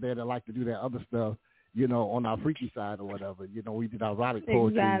poets out there that like to do that other stuff, on our freaky side or whatever. We did our erotic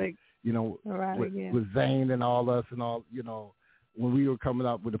poetry, with Zane and all us and all, when we were coming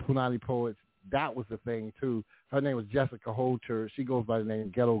up with the Punani poets, that was the thing too. Her name was Jessica Holter. She goes by the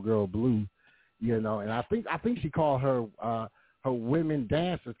name Ghetto Girl Blue, and I think she called her women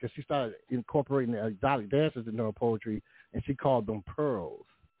dancers because she started incorporating the exotic dancers into her poetry, and she called them pearls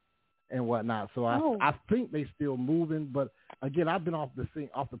and whatnot. So I think they still moving, but again, I've been off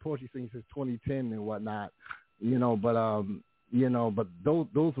the poetry scene since 2010 and whatnot, but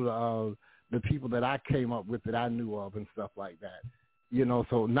those were the people that I came up with that I knew of and stuff like that,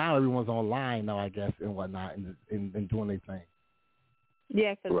 so now everyone's online now, I guess, and whatnot, and doing their thing.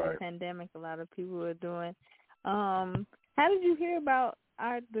 Yeah, because of the pandemic, a lot of people are doing. How did you hear about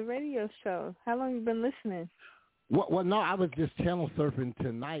the radio show? How long have you been listening? Well, no, I was just channel surfing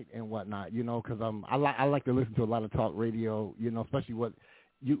tonight and whatnot, because I like to listen to a lot of talk radio, especially what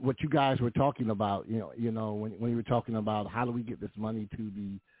you guys were talking about, when you were talking about how do we get this money to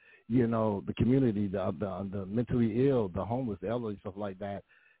the community, the mentally ill, the homeless, the elderly, stuff like that.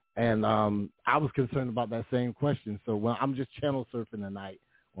 And I was concerned about that same question. So I'm just channel surfing tonight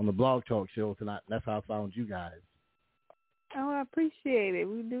on the Blog Talk Show tonight. That's how I found you guys. Oh, I appreciate it.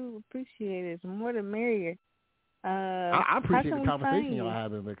 We do appreciate it. The more the merrier. I appreciate the conversation y'all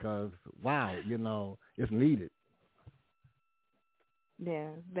having because, wow, it's needed. Yeah,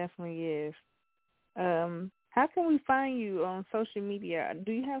 definitely is. How can we find you on social media?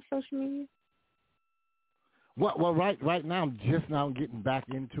 Do you have social media? Well, right now I'm just now getting back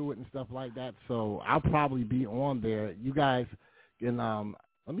into it and stuff like that. So I'll probably be on there. You guys can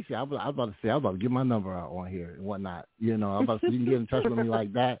let me see. I was about to give my number out on here and whatnot. I'm about to see you can get in touch with me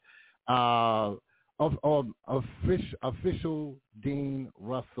like that. Official Dean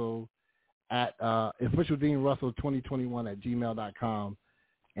Russell at Official Dean Russell 2021 at gmail.com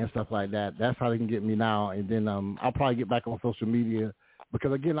and stuff like that. That's how they can get me now. And then I'll probably get back on social media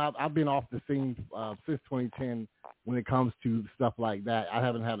because again I've been off the scene since 2010 when it comes to stuff like that. I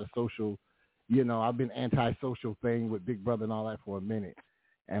haven't had a social, I've been anti-social thing with Big Brother and all that for a minute.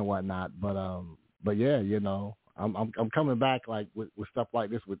 and whatnot. But yeah, you know, I'm coming back like with stuff like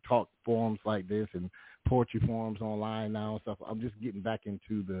this, with talk forums like this and poetry forums online now and stuff. I'm just getting back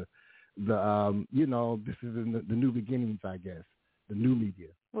into the you know, this is the new beginnings, I guess, the new media.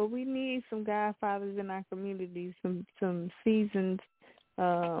 Well, we need some godfathers in our community, some seasoned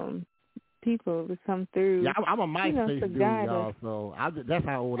people to come through. Yeah, I'm a MySpace dude, y'all. So that's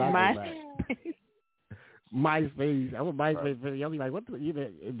how old I go back. MySpace. I'm a MySpace fan. I'll be like, what the?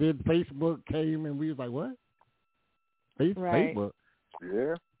 Then Facebook came and we was like, what? Facebook.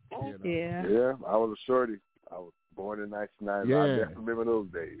 Yeah. You know. Yeah. I was a shorty. I was born in 1990. Yeah. I definitely remember those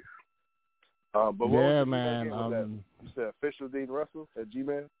days. But what yeah, was man. You said official Dean Russell at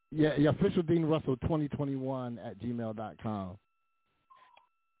Gmail? Yeah, official Dean Russell 2021 at gmail.com.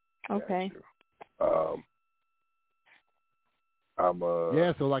 Okay.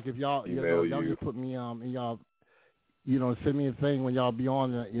 Yeah, so like if y'all y'all just put me and y'all, you know, send me a thing when y'all be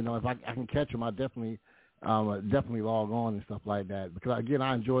on. You know, if I can catch them, I definitely log on and stuff like that. Because again,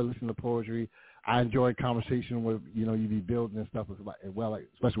 I enjoy listening to poetry. I enjoy conversation with, you know, you be building and stuff as well, like,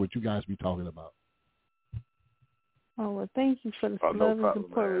 especially what you guys be talking about. Oh, well, thank you for the love and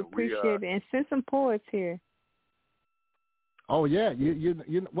support. We appreciate it. And send some poets here. Oh yeah,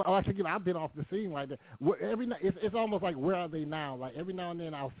 well, actually, I've been off the scene like that. Every night, it's almost like, where are they now? Like every now and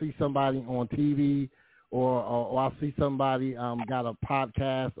then, I'll see somebody on TV, or I'll see somebody got a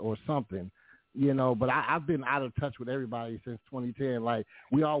podcast or something, you know. But I've been out of touch with everybody since 2010. Like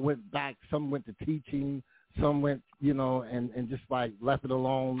we all went back. Some went to teaching, some went, you know, and just like left it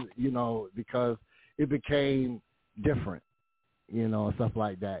alone, you know, because it became different, you know, and stuff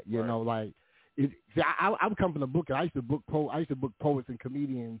like that. You know, like. I'm coming from the book. I used to book poets and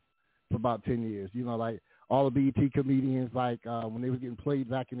comedians for about 10 years. You know, like all the BET comedians, like when they were getting played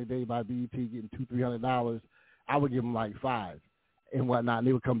back in the day by BET, getting $200-300, I would give them like $5 and whatnot. And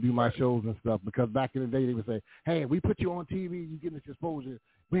they would come do my shows and stuff, because back in the day they would say, "Hey, we put you on TV, you getting this exposure,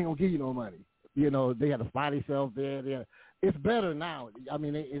 we ain't gonna give you no money." You know, they had to fly themselves there. It's better now. I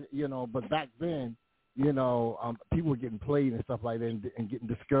mean, you know, but back then, you know, people were getting played and stuff like that, and getting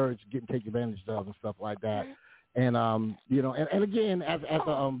discouraged, getting taken advantage of and stuff like that. And you know, and again, as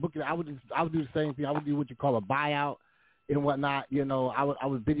a booker, I would do the same thing. I would do what you call a buyout and whatnot. You know, I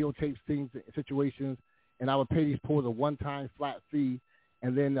would videotape things, situations, and I would pay these poets a one-time flat fee,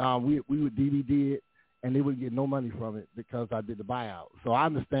 and then we would DVD it, and they wouldn't get no money from it because I did the buyout. So I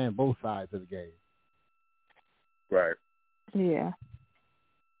understand both sides of the game. Right. Yeah.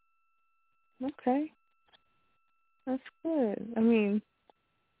 Okay. That's good. I mean,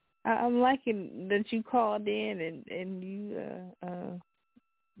 I'm liking that you called in and you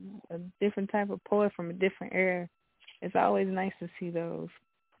a different type of poet from a different era. It's always nice to see those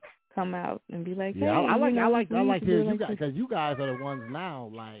come out and be like, hey, I like this, like because you guys are the ones now,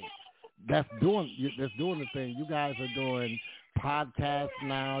 like that's doing the thing. You guys are doing podcasts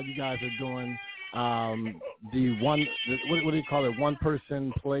now. You guys are doing what do you call it, one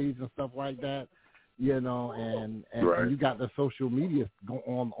person plays and stuff like that. You know, and you got the social media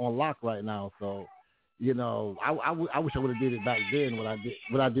on lock right now. So, you know, I wish I would have did it back then. What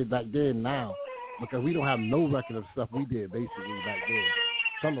I did back then now, because we don't have no record of stuff we did basically back then.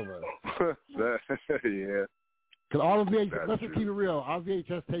 Some of us. Yeah. Because all of VHS, let's just keep it real. Our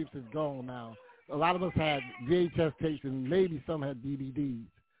VHS tapes is gone now. A lot of us had VHS tapes, and maybe some had DVDs.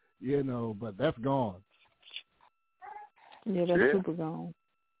 You know, but that's gone. Yeah, that's super gone.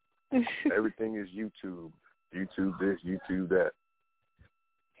 Everything is YouTube. YouTube this, YouTube that.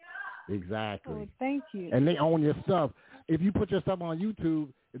 Exactly. Oh, thank you. And they own your stuff. If you put your stuff on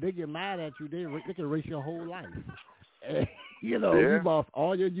YouTube, if they get mad at you, they can erase your whole life. And, you know, you lost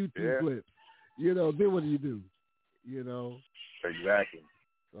all your YouTube clips. You know, then what do? You know. Exactly.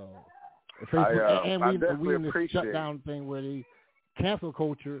 So, we in this shutdown thing where they cancel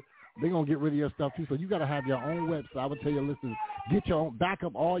culture. They're going to get rid of your stuff, too. So you got to have your own website. I would tell your listeners, get your own, back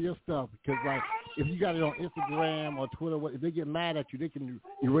up all your stuff. Because, like, if you got it on Instagram or Twitter, if they get mad at you, they can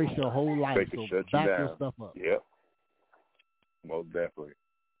erase your whole life. They can shut back you down. Your stuff up. Yep. Most definitely.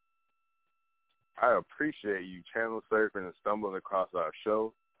 I appreciate you channel surfing and stumbling across our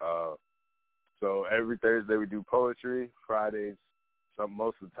show. So every Thursday we do poetry. Fridays,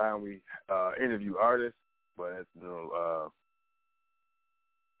 most of the time we interview artists. But, you know,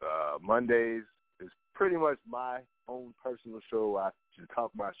 Mondays is pretty much my own personal show. I just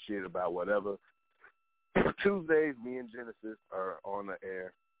talk my shit about whatever. Tuesdays, me and Genesis are on the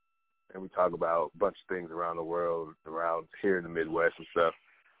air, and we talk about a bunch of things around the world, around here in the Midwest and stuff.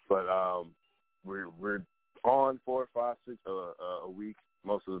 But we're on 4, 5, 6 a week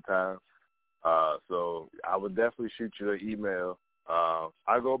most of the time. So I would definitely shoot you an email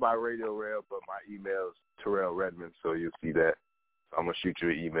I go by Radio Rail, but my email is Terrell Redmond, so you'll see that. So I'm going to shoot you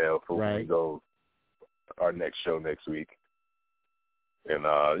an email for when we go our next show next week. And,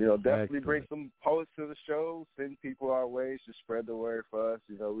 definitely bring some poets to the show, send people our way, just spread the word for us.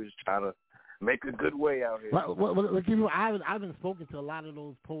 We're just trying to make a good way out here. I've been spoken to a lot of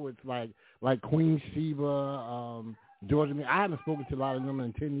those poets like Queen Sheba, Georgia. I haven't spoken to a lot of them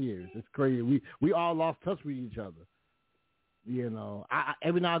in 10 years. It's crazy. We all lost touch with each other. I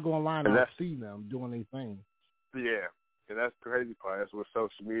every now I go online and I see them doing their thing. Yeah, and that's the crazy part. That's where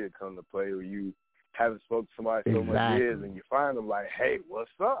social media comes to play, where you haven't spoken to somebody so much years, and you find them like, hey,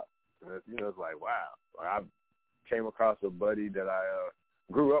 what's up? And it's like, wow. I came across a buddy that I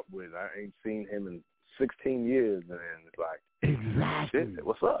grew up with. I ain't seen him in 16 years, and it's like, shit,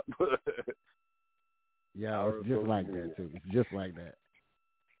 what's up? Yeah, it's just like that, too. It's just like that.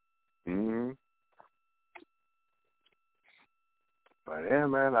 Mm-hmm. But, yeah,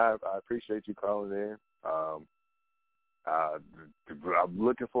 man, I appreciate you calling in. I'm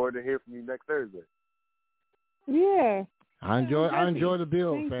looking forward to hearing from you next Thursday. Yeah. I enjoy the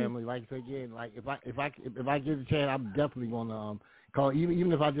build, family. Like I said again, like if I get a chance, I'm definitely gonna call.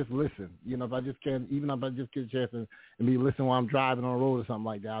 Even if I just listen, if I just get a chance and be listening while I'm driving on the road or something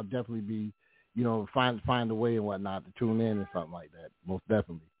like that, I'll definitely be, find a way and whatnot to tune in or something like that. Most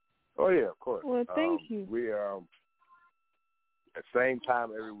definitely. Oh yeah, of course. Well, thank you. We are at the same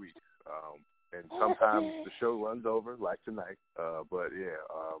time every week, and sometimes the show runs over like tonight. But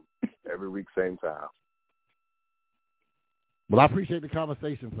yeah, every week same time. Well, I appreciate the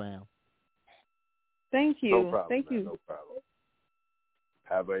conversation, fam. Thank you. No problem. Thank you. No problem.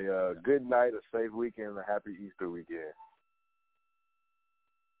 Have a good night, a safe weekend, and a happy Easter weekend.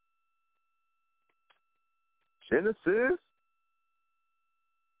 Genesis?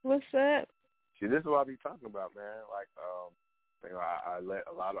 What's up? See, this is what I be talking about, man. Like, I let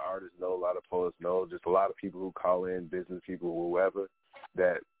a lot of artists know, a lot of poets know, just a lot of people who call in, business people, whoever,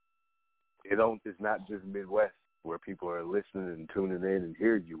 that it's not just Midwest where people are listening and tuning in and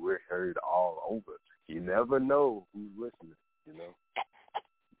hear you. We're heard all over. You never know who's listening,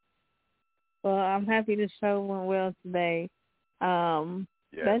 Well, I'm happy the show went well today.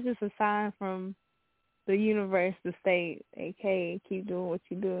 That's just a sign from the universe to say, okay, keep doing what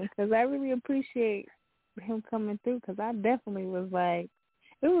you're doing. Because I really appreciate him coming through, because I definitely was like,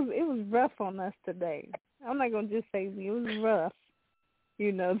 it was rough on us today. I'm not going to just say it was rough,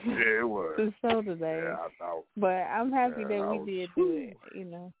 it was. To show today. Yeah, I know. But I'm happy that we did do it,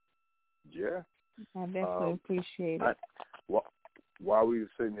 Yeah. I definitely appreciate it. While we were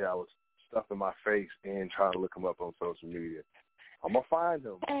sitting there, I was stuffing my face and trying to look him up on social media. I'm going to find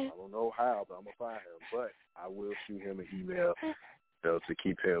him. I don't know how, but I'm going to find him. But I will shoot him an email to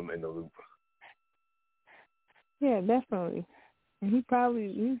keep him in the loop. Yeah, definitely. And he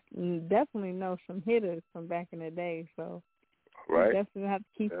definitely knows some hitters from back in the day, so right. You definitely have to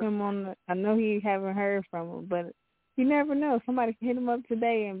keep him on I know he haven't heard from him, but you never know. Somebody can hit him up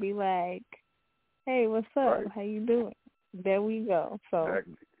today and be like, hey, what's up? Right. How you doing? There we go. So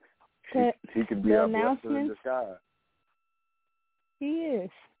exactly. He could be a blessing in disguise. He is.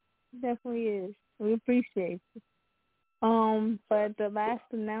 He definitely is. We appreciate it. But the last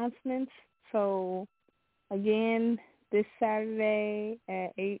announcements, so again, this Saturday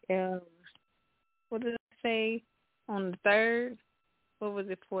at 8, what did I say? On the 3rd? What was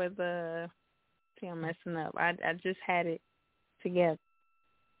it for the, see, I'm messing up. I just had it together.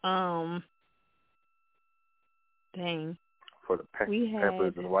 Dang. For the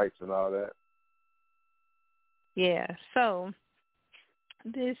peppers and whites and all that? Yeah, so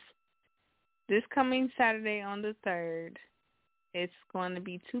this coming Saturday on the 3rd, it's going to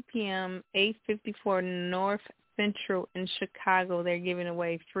be 2 p.m., 854 North Central in Chicago. They're giving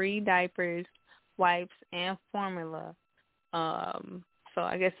away free diapers, wipes, and formula. So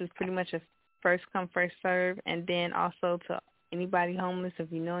I guess it's pretty much a first come, first serve. And then also to anybody homeless, if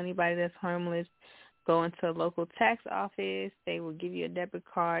you know anybody that's homeless, go into a local tax office. They will give you a debit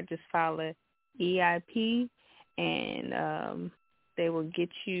card. Just file a EIP, and they will get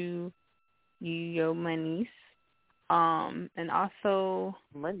you your monies. And also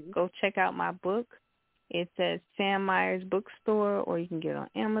go check out my book. It's at Sam Myers Bookstore, or you can get it on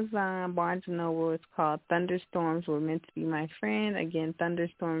Amazon, Barnes & Noble. It's called Thunderstorms Were Meant to Be My Friend. Again,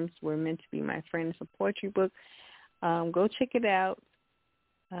 Thunderstorms Were Meant to Be My Friend. It's a poetry book. Go check it out.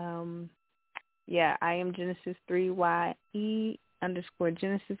 I am Genesis 3YE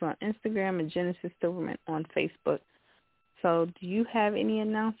 _Genesis on Instagram and Genesis Silverman on Facebook. So do you have any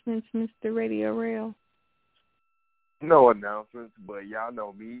announcements, Mr. Radio Rail? No announcements, but y'all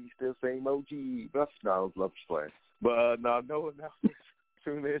know me, still same OG. That's no, love to play. But no announcements.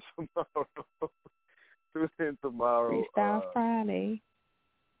 Tune in tomorrow. Tune in tomorrow. Freestyle Friday.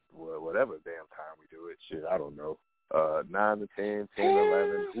 Well, whatever damn time we do it. Shit, I don't know. 9 to 10, 10 to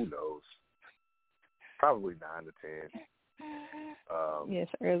 11, who knows? Probably 9 to 10. Yes,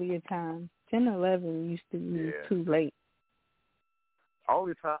 earlier time. 10 to 11 used to be too late.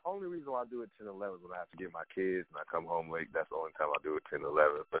 Only reason why I do it 10 to 11 is when I have to get my kids and I come home late. That's the only time I do it 10 to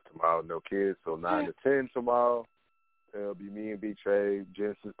 11. But tomorrow, no kids, so 9 to 10 tomorrow. It'll be me and B-Trey.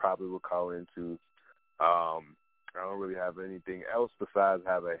 Genesis probably will call in too. I don't really have anything else besides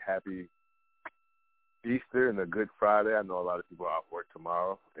have a happy Easter and a good Friday. I know a lot of people are off work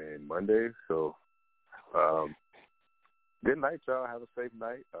tomorrow and Monday, so good night, y'all. Have a safe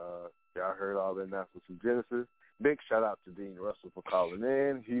night. Y'all heard all the announcements from Genesis. Big shout out to Dean Russell for calling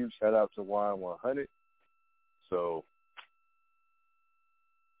in. Huge shout out to Wine 100. So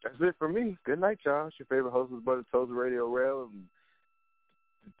that's it for me. Good night, y'all. It's your favorite host of Butter Toast Radio Rail. And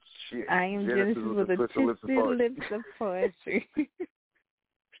shit, I am Genesis with a twisted lips of poetry.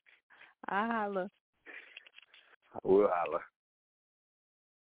 I holla. We'll holla.